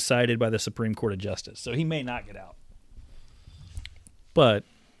 is decided by the Supreme Court of Justice. So he may not get out. But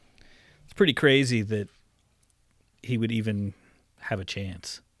it's pretty crazy that he would even have a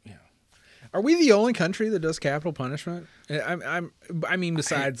chance. Yeah. Are we the only country that does capital punishment? I mean,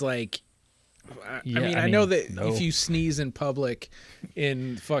 besides I know that if you sneeze in public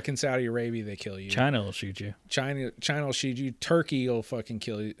in fucking Saudi Arabia, they kill you. China will shoot you. China will shoot you. Turkey will fucking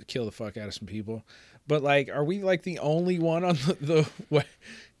kill the fuck out of some people. But are we the only one on the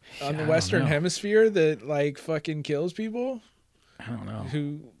Western Hemisphere that fucking kills people? I don't know.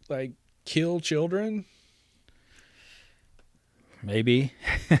 Who kill children? Maybe.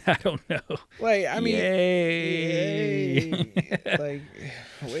 I don't know. Yay.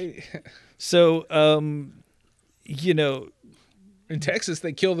 Wait. So, in Texas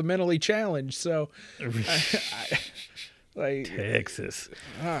they kill the mentally challenged. So, Texas.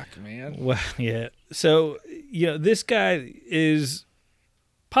 Fuck, man. Well, yeah. So, this guy is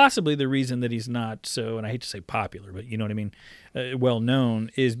possibly the reason that he's not so, and I hate to say popular, but you know what I mean, well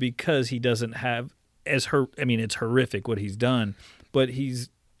known, is because he doesn't have it's horrific what he's done, but he's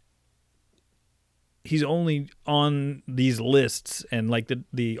only on these lists, and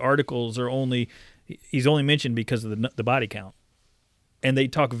the articles are he's only mentioned because of the body count. and they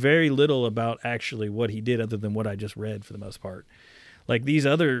talk very little about actually what he did other than what I just read for the most part. Like these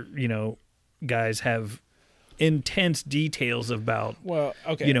other, guys have intense details about,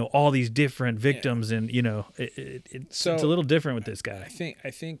 all these different victims, and it's a little different with this guy.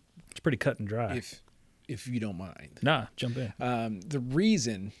 I think it's pretty cut and dry. If you don't mind, jump in. The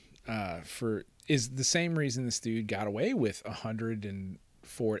reason is the same reason this dude got away with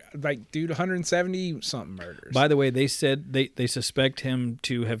 140, 170 something murders. By the way, they said they suspect him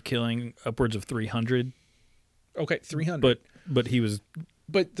to have killing upwards of 300. Okay, 300. But he was.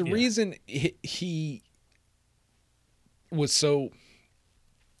 But the reason he was so,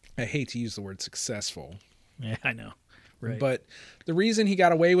 I hate to use the word successful. Yeah, I know. Right. But the reason he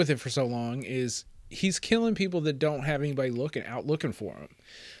got away with it for so long is he's killing people that don't have anybody looking for him.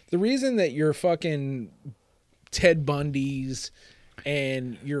 The reason that you're fucking Ted Bundy's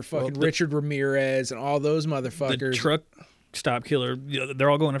and you're fucking Richard Ramirez and all those motherfuckers. The truck stop killer, they're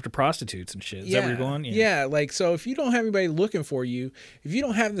all going after prostitutes and shit. Is that where you're going? Yeah, like, so if you don't have anybody looking for you, if you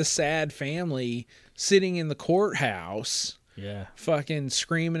don't have the sad family sitting in the courthouse, fucking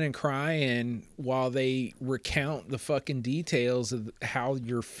screaming and crying while they recount the fucking details of how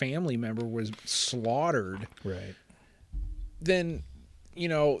your family member was slaughtered, right? Then,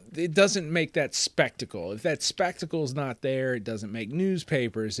 it doesn't make that spectacle. If that spectacle is not there, it doesn't make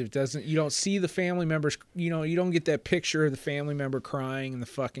newspapers. If it doesn't, you don't see the family members, you don't get that picture of the family member crying in the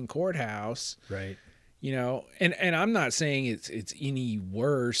fucking courthouse. Right. And I'm not saying it's any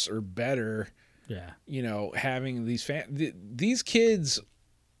worse or better. Yeah. Having these kids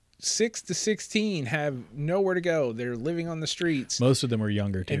 6 to 16 have nowhere to go. They're living on the streets. Most of them are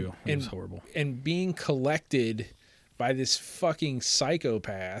younger too. It was horrible. And being collected by this fucking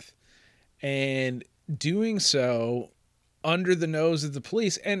psychopath and doing so under the nose of the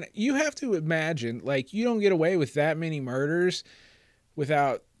police. And you have to imagine, like, you don't get away with that many murders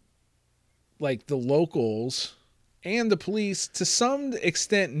without, like, the locals and the police to some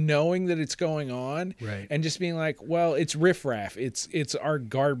extent knowing that it's going on, right? And just being like, well, it's riffraff. It's our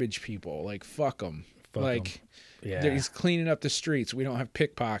garbage people. Like, fuck them. Like, he's cleaning up the streets. We don't have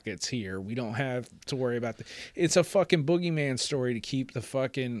pickpockets here. We don't have to worry about it's a fucking boogeyman story to keep the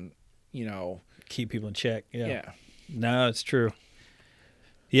fucking, keep people in check. Yeah. No, it's true.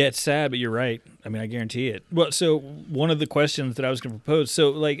 Yeah, it's sad, but you're right. I mean, I guarantee it. Well, so one of the questions that I was going to propose,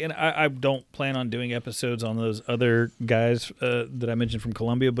 and I don't plan on doing episodes on those other guys that I mentioned from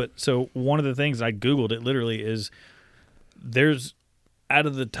Colombia, but so one of the things I Googled it literally is there's out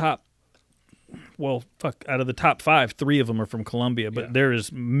of the top 5, 3 of them are from Colombia, but there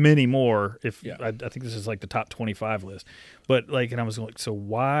is many more. I think this is like the top 25 list, but and I was like, so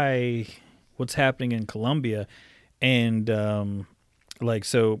why? What's happening in Colombia? And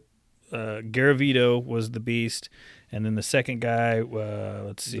Garavito was the beast, and then the second guy,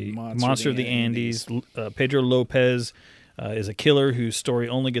 let's see, Monster of the Andes. Pedro Lopez is a killer whose story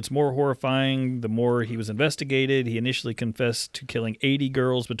only gets more horrifying the more he was investigated. He initially confessed to killing 80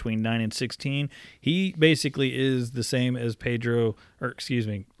 girls between 9 and 16. He basically is the same as Luis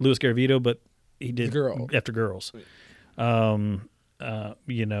Garavito, but he did after girls. And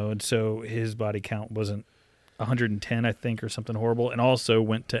so his body count wasn't 110, I think, or something horrible, and also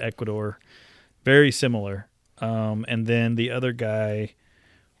went to Ecuador. Very similar. And then the other guy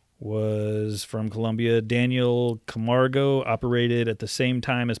was from Colombia. Daniel Camargo operated at the same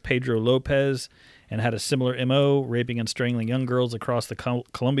time as Pedro Lopez and had a similar MO, raping and strangling young girls across the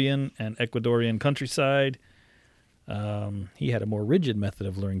Colombian and Ecuadorian countryside. He had a more rigid method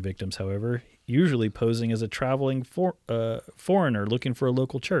of luring victims, however, usually posing as a traveling foreigner looking for a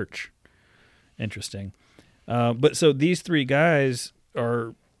local church. Interesting. But so these 3 guys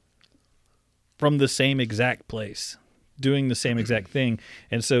are from the same exact place, doing the same exact thing.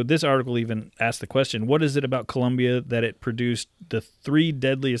 And so this article even asked the question, what is it about Colombia that it produced the 3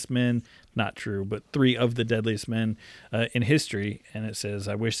 deadliest men, not true, but 3 of the deadliest men in history? And it says,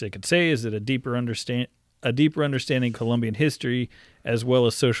 I wish they could say, is it a deeper understanding Colombian history as well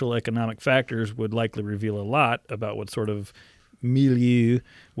as social economic factors would likely reveal a lot about what sort of milieu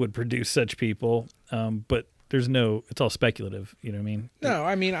would produce such people. But it's all speculative. You know what I mean? No,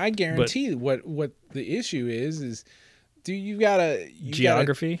 I mean, I guarantee what the issue is you've got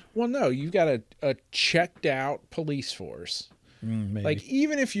geography? You've got a checked out police force. Maybe. Like,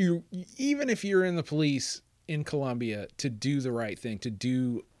 even if you're in the police in Colombia to do the right thing, to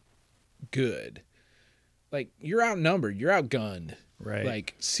do good, like, you're outnumbered, you're outgunned, right?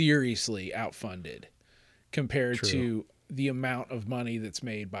 Like, seriously outfunded compared True. To the amount of money that's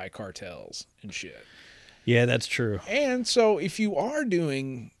made by cartels and shit. Yeah, that's true. And so if you are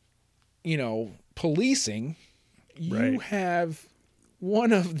doing, policing, you have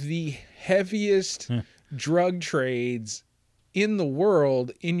one of the heaviest drug trades in the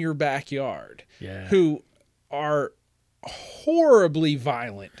world in your backyard, who are horribly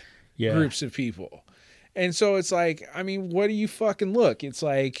violent groups of people. And so it's like, I mean, what do you fucking look? It's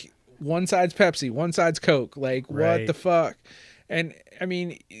like one side's Pepsi, one side's Coke. Like, what the fuck? And I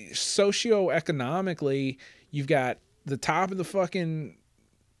mean, socioeconomically, you've got the top of the fucking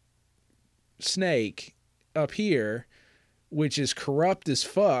snake up here, which is corrupt as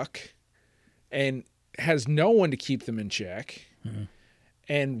fuck and has no one to keep them in check,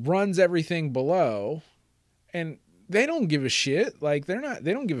 and runs everything below, and they don't give a shit. Like, they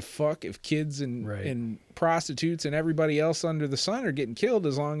don't give a fuck if kids and prostitutes and everybody else under the sun are getting killed,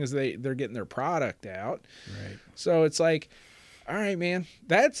 as long as they're getting their product out. Right. So it's like, all right, man,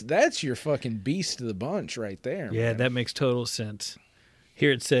 that's your fucking beast of the bunch right there. Yeah, man. That makes total sense.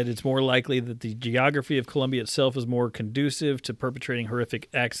 Here it said it's more likely that the geography of Colombia itself is more conducive to perpetrating horrific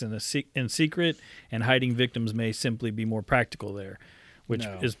acts in secret, and hiding victims may simply be more practical there, which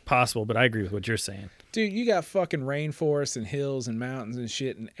is possible, but I agree with what you're saying. Dude, you got fucking rainforests and hills and mountains and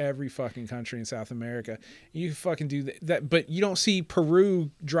shit in every fucking country in South America. You fucking do that, but you don't see Peru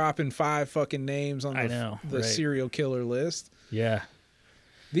dropping 5 fucking names on the serial killer list. Yeah.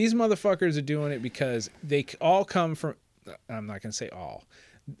 These motherfuckers are doing it because they all come from... I'm not going to say all.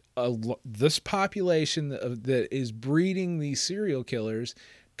 This population that is breeding these serial killers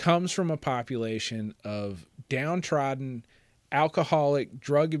comes from a population of downtrodden, alcoholic,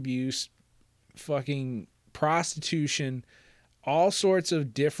 drug abuse, fucking prostitution, all sorts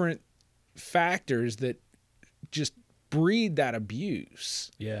of different factors that just breed that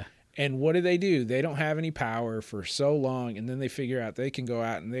abuse. Yeah. And what do? They don't have any power for so long, and then they figure out they can go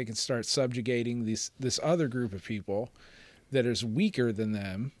out and they can start subjugating this other group of people that is weaker than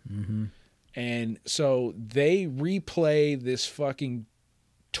them. Mm-hmm. And so they replay this fucking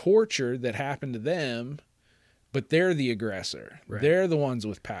torture that happened to them, but they're the aggressor. Right. They're the ones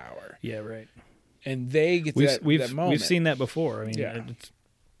with power. Yeah, right. And they get that moment. We've seen that before. I mean, it's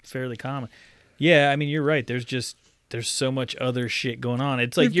fairly common. Yeah, I mean, you're right. There's so much other shit going on.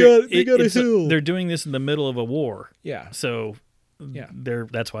 It's like they're doing this in the middle of a war. Yeah. So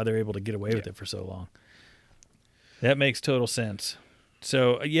that's why they're able to get away with it for so long. That makes total sense.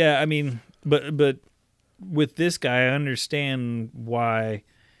 So yeah, I mean, but with this guy, I understand why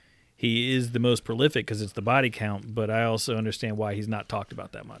he is the most prolific, because it's the body count. But I also understand why he's not talked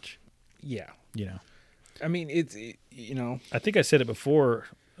about that much. Yeah. You know. I mean, I think I said it before.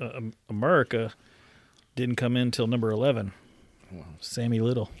 America didn't come in till number 11. Well, Sammy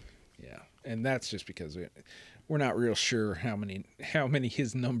Little. Yeah, and that's just because we're not real sure how many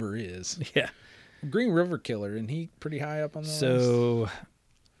his number is. Yeah. Green River Killer, and he pretty high up on the list. So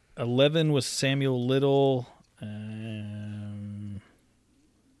 11 was Samuel Little. Maybe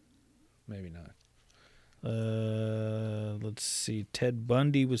not. Let's see. Ted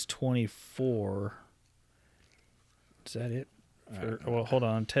Bundy was 24. Is that it? Well, hold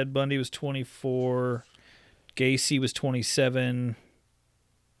on. Ted Bundy was 24. Gacy was 27.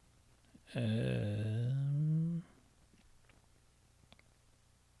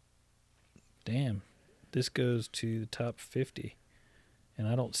 Damn. This goes to the top 50. And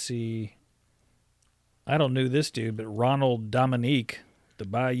I don't know this dude, but Ronald Dominique, the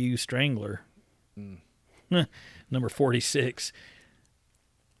Bayou Strangler. Number 46.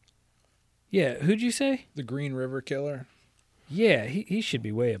 Yeah, who'd you say? The Green River Killer. Yeah, he should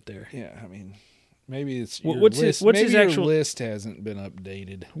be way up there. Yeah, I mean, maybe it's what's his actual list hasn't been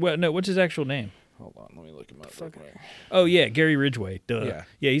updated. Well, no, what's his actual name? Hold on, let me look him up real quick. Oh yeah, Gary Ridgway. Duh.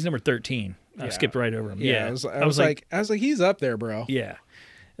 Yeah, he's number 13. I skipped right over him. Yeah, I was like, he's up there, bro. Yeah,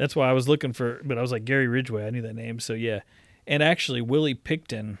 that's why I was looking for. But I was like, Gary Ridgway. I knew that name. So yeah, and actually Willie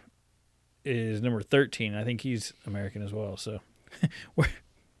Picton is number 13. I think he's American as well. So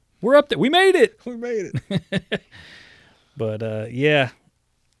we're up there. We made it. We made it. But yeah,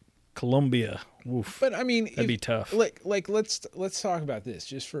 Colombia. Oof. But I mean, that'd be tough. Like let's talk about this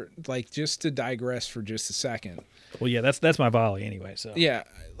just to digress for just a second. Well, yeah, that's my volley anyway. So yeah,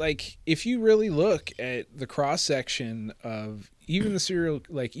 like if you really look at the cross section of even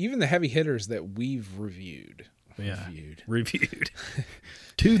even the heavy hitters that we've reviewed. Reviewed.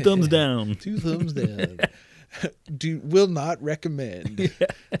 2 thumbs down. 2 thumbs down. Will not recommend.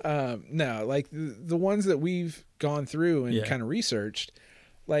 Yeah. No, like the ones that we've gone through and kind of researched,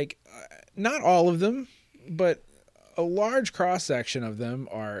 like not all of them, but a large cross section of them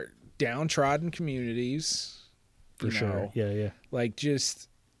are downtrodden communities. For sure. Yeah. Like just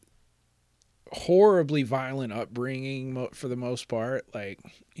horribly violent upbringing for the most part, like,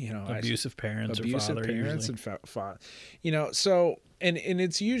 abusive parents or father parents usually. and father, so and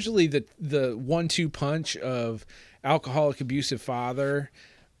it's usually the 1-2 punch of alcoholic abusive father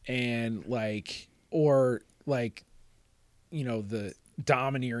and the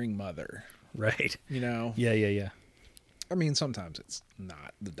domineering mother, right? Yeah. I mean, sometimes it's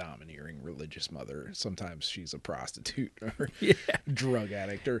not the domineering religious mother. Sometimes she's a prostitute or drug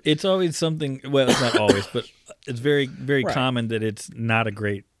addict. Or it's always something. Well, it's not always, but it's very, very common that it's not a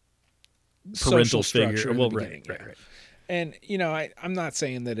great parental figure. Well, right. And I'm not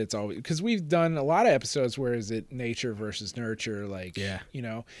saying that it's always, because we've done a lot of episodes where is it nature versus nurture,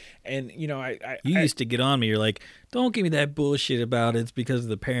 and you used to get on me. You're like, don't give me that bullshit about it's because of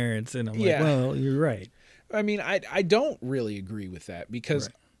the parents, and I'm like, well, you're right. I mean, I don't really agree with that because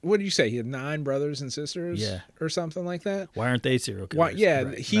what did you say? He had 9 brothers and sisters, or something like that. Why aren't they serial killers?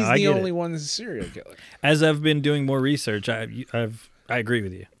 He's the only one that's a serial killer. As I've been doing more research, I agree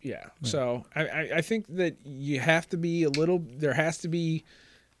with you. Yeah. So I think that you have to be there has to be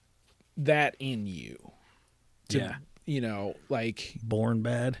that in you. Born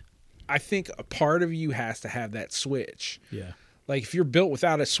bad. I think a part of you has to have that switch. Yeah. Like if you're built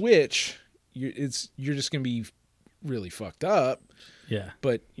without a switch, you're just going to be really fucked up. Yeah.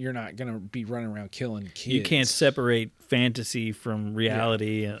 But you're not going to be running around killing kids. You can't separate fantasy from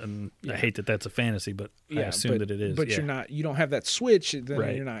reality. And I hate that that's a fantasy, but I assume that it is. But you don't have that switch,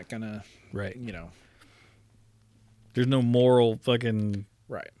 then you're not going to, There's no moral fucking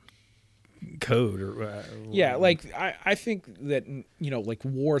code or I think that, like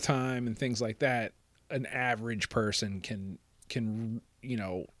wartime and things like that, an average person can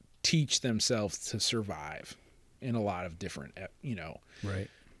teach themselves to survive in a lot of different,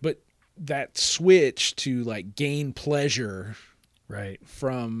 but that switch to like gain pleasure,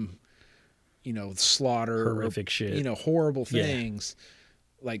 from, slaughter, horrific shit, horrible things,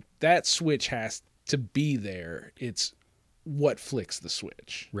 like that switch has to be there. It's what flicks the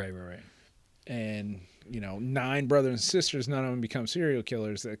switch. Right. And, 9 brothers and sisters, none of them become serial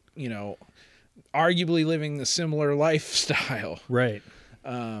killers that, arguably living the similar lifestyle. Right.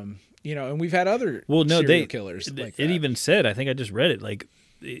 And we've had other serial killers. It even said, I think I just read it, like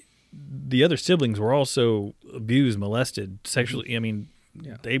the other siblings were also abused, molested, sexually. I mean,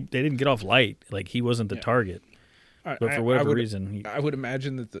 they didn't get off light. Like he wasn't the target. But for whatever reason. I would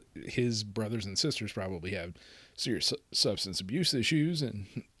imagine that his brothers and sisters probably have serious substance abuse issues, and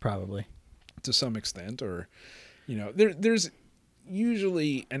probably to some extent, or, there's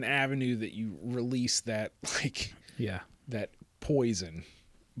usually an avenue that you release that, that poison.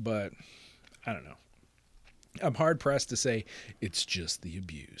 But I don't know. I'm hard pressed to say it's just the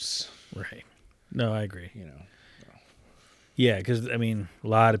abuse. Right. No, I agree. Yeah, because I mean, a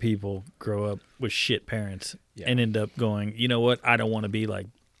lot of people grow up with shit parents and end up going, you know what? I don't want to be like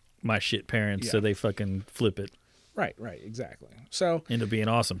my shit parents, so they fucking flip it. Right, exactly. So end up being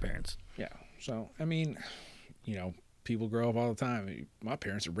awesome parents. Yeah. So I mean, people grow up all the time. My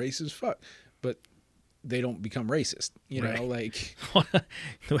parents are racist as fuck, but they don't become racist, like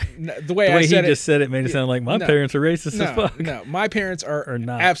the way I said he just said it made it sound like my parents are racist as fuck. No, my parents are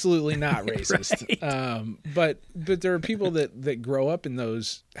not. Absolutely not racist. But there are people that grow up in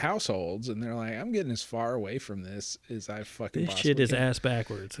those households and they're like, I'm getting as far away from this as I fucking this shit is ass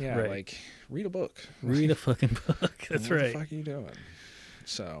backwards. Yeah, like read a book. Read a fucking book. That's right. What the fuck are you doing?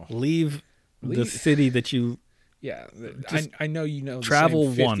 So leave the city that you. Yeah, I know the travel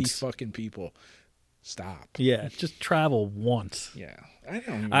same 50 once. Fucking people. Stop. Yeah, just travel once. Yeah, I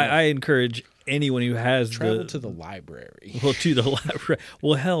don't. I encourage anyone who has travel to the library. Well, to the library.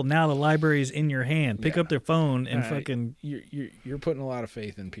 Well, hell, now the library is in your hand. Pick up their phone and fucking. You're putting a lot of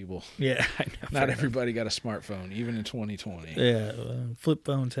faith in people. Yeah, I know. Not everybody got a smartphone, even in 2020. Yeah, flip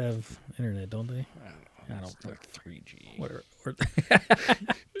phones have internet, don't they? I don't know. It's like 3G. Whatever.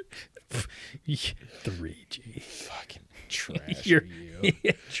 3G. Fucking trash. You're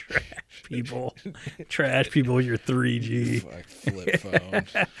trash people. Trash people. You're 3G. Flip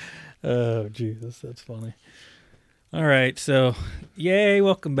phone. Oh Jesus, that's funny. All right, so yay,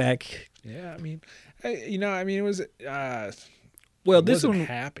 welcome back. Yeah, I mean, it was. Well, this one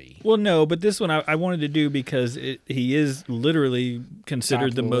happy. Well, no, but this one I wanted to do because he is literally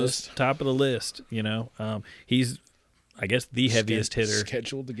considered the most top of the list. He's. I guess the heaviest hitter.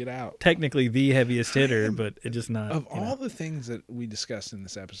 Scheduled to get out. Technically the heaviest hitter, but it just not. Of all the things that we discussed in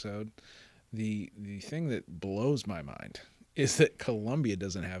this episode, the thing that blows my mind is that Colombia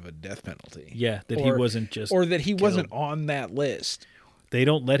doesn't have a death penalty. Yeah, that he wasn't just. Or that he killed. wasn't on that list. They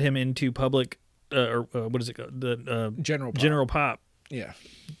don't let him into public, what is it called? The General Pop. General Pop. Yeah.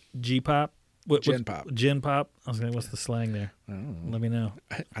 G-Pop, Gen pop. Gen pop. I was going, what's the slang there? I don't know. Let me know.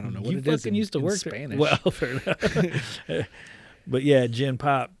 I don't know what you it is. fucking used to work Spanish. Well, fair enough. But yeah, Gen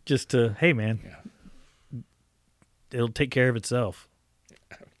pop. Just to, hey man, it'll take care of itself.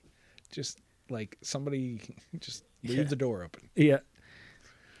 Just like somebody just leave the door open. Yeah.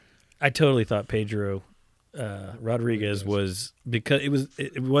 I totally thought Pedro Rodriguez was, because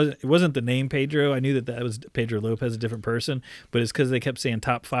it wasn't the name Pedro. I knew that was Pedro Lopez, a different person, but it's because they kept saying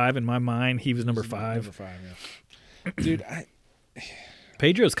top 5 in my mind. He was number 5. Number 5, yeah. Dude,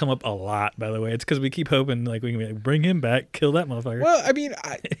 Pedro's come up a lot, by the way. It's because we keep hoping like we can bring him back, kill that motherfucker. Well, I mean,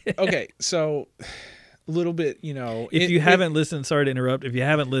 okay, so a little bit, you know. If you haven't listened, sorry to interrupt. If you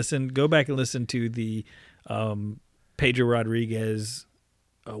haven't listened, go back and listen to the Pedro Rodriguez.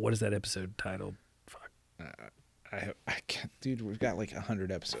 What is that episode titled? Fuck. I can't, dude. We've got like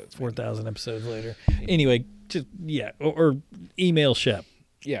 100 episodes. 4,000 episodes later. Anyway, just or email Shep.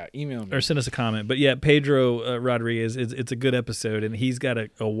 Yeah, email me or send us a comment. But yeah, Pedro Rodriguez, it's a good episode, and he's got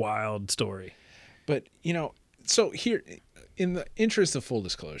a wild story. But you know, so here, in the interest of full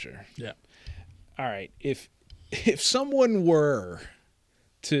disclosure, all right, if someone were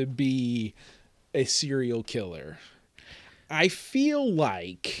to be a serial killer, I feel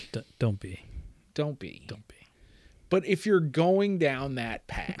like don't be. But if you're going down that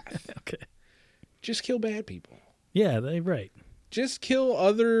path, okay, just kill bad people. Yeah, right. Just kill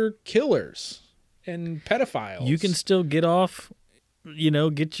other killers and pedophiles. You can still get off,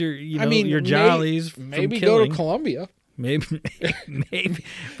 get your, your jollies from maybe killing. Go to Colombia. Maybe.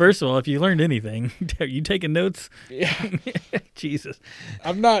 First of all, if you learned anything, are you taking notes? Yeah. Jesus.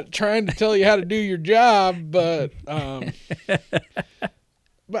 I'm not trying to tell you how to do your job, but I'm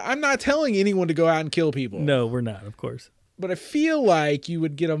not telling anyone to go out and kill people. No, we're not, of course. But I feel like you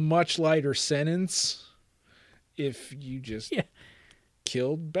would get a much lighter sentence if you just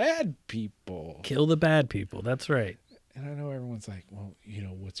killed bad people. Kill the bad people. That's right. And I know everyone's like, well,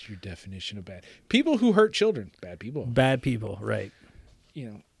 what's your definition of bad? People who hurt children, bad people. Bad people, right.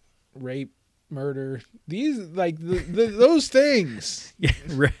 Rape, murder, these, like, those things. Yeah,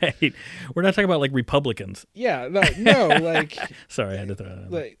 right. We're not talking about, like, Republicans. Yeah, no, like... Sorry, I had to throw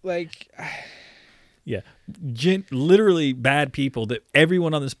that in. Like... Yeah. Literally bad people that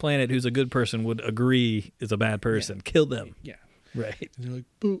everyone on this planet who's a good person would agree is a bad person. Yeah. Kill them. Yeah. Right. And they're like,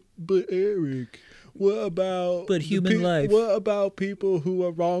 but Eric, what about... But human life. What about people who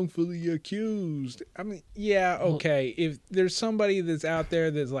are wrongfully accused? I mean, yeah, okay. If there's somebody that's out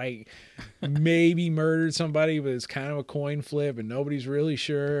there that's like maybe murdered somebody, but it's kind of a coin flip and nobody's really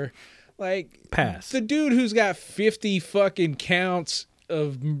sure. Like, pass. The dude who's got 50 fucking counts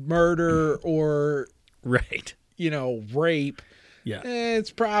of murder or... Right. Rape. Yeah.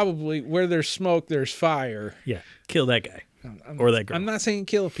 It's probably where there's smoke, there's fire. Yeah. Kill that guy. Or that girl. I'm not saying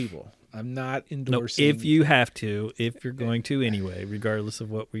kill people. I'm not endorsing. No, if you have to, if you're going to anyway, regardless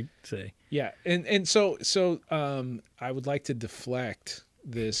of what we say. Yeah, and so I would like to deflect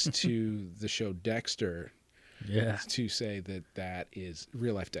this to the show Dexter. Yeah. To say that is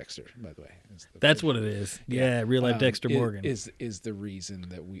real life Dexter, by the way. That's what it is. Yeah, real life Dexter Morgan is the reason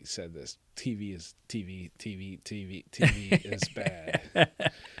that we said this. TV is bad.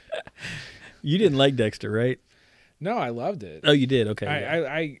 You didn't like Dexter, right? No, I loved it. Oh, you did?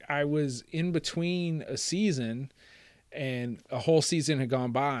 Okay. I was in between a season, and a whole season had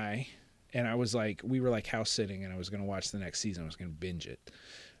gone by, and I was like, we were like house sitting, and I was going to watch the next season. I was going to binge it,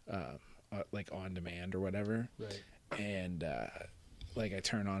 like on demand or whatever. Right. And like I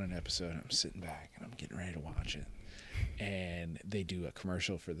turn on an episode, and I'm sitting back, and I'm getting ready to watch it, and they do a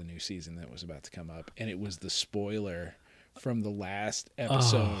commercial for the new season that was about to come up, and it was the spoiler from the last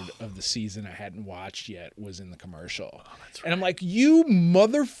episode of the season I hadn't watched yet was in the commercial. Oh, that's right. And I'm like, you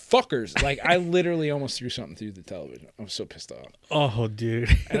motherfuckers. Like, I literally almost threw something through the television. I was so pissed off. Oh, dude.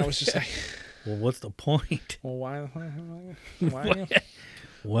 And I was just like... Well, what's the point? Well, why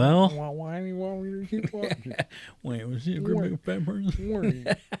do you want me to keep watching? Wait, was she a big fat person?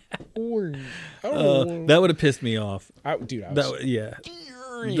 That would have pissed me off. I was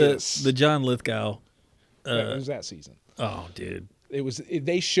furious. The John Lithgow. It was that season. Oh, dude.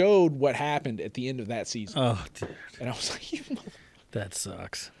 They showed what happened at the end of that season. Oh, dude. And I was like, that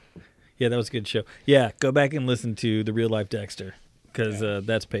sucks. Yeah, that was a good show. Yeah, go back and listen to the real life Dexter, because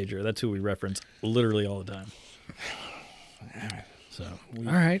that's Pedro. That's who we reference literally all the time. So, all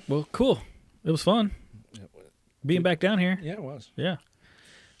right. Well, cool. It was fun being back down here. Yeah, it was. Yeah.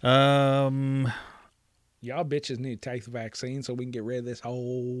 Y'all bitches need to take the vaccine so we can get rid of this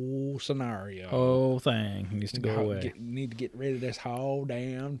whole scenario. Whole thing needs to go away. Need to get rid of this whole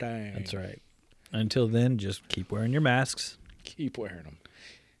damn thing. That's right. Until then, just keep wearing your masks. Keep wearing them.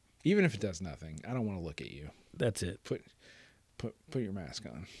 Even if it does nothing, I don't want to look at you. That's it. Put your mask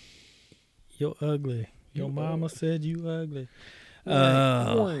on. You're ugly. Your mama said you ugly.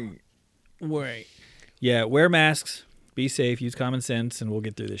 Wait. Yeah, wear masks. Be safe. Use common sense, and we'll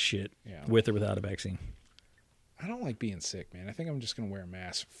get through this shit with or without a vaccine. I don't like being sick, man. I think I'm just gonna wear a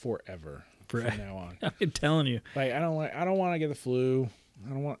mask forever from now on. I'm telling you. Like I don't want to get the flu. I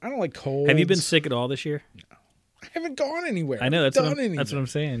don't like colds. Have you been sick at all this year? No. I haven't gone anywhere. I know that's what I'm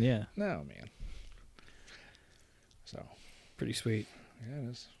saying. Yeah. No, man. So. Pretty sweet. Yeah,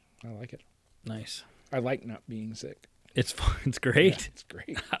 it is. I like it. Nice. I like not being sick. It's fun. It's great. Yeah, it's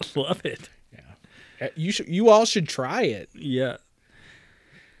great. I love it. Yeah. You all should try it. Yeah.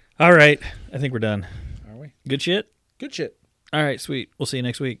 All right. I think we're done. Are we? Good shit? Good shit. All right, sweet. We'll see you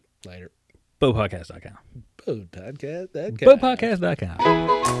next week. Later. BoPodcast.com. BoPodcast.com.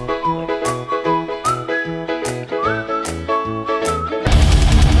 BoPodcast.com.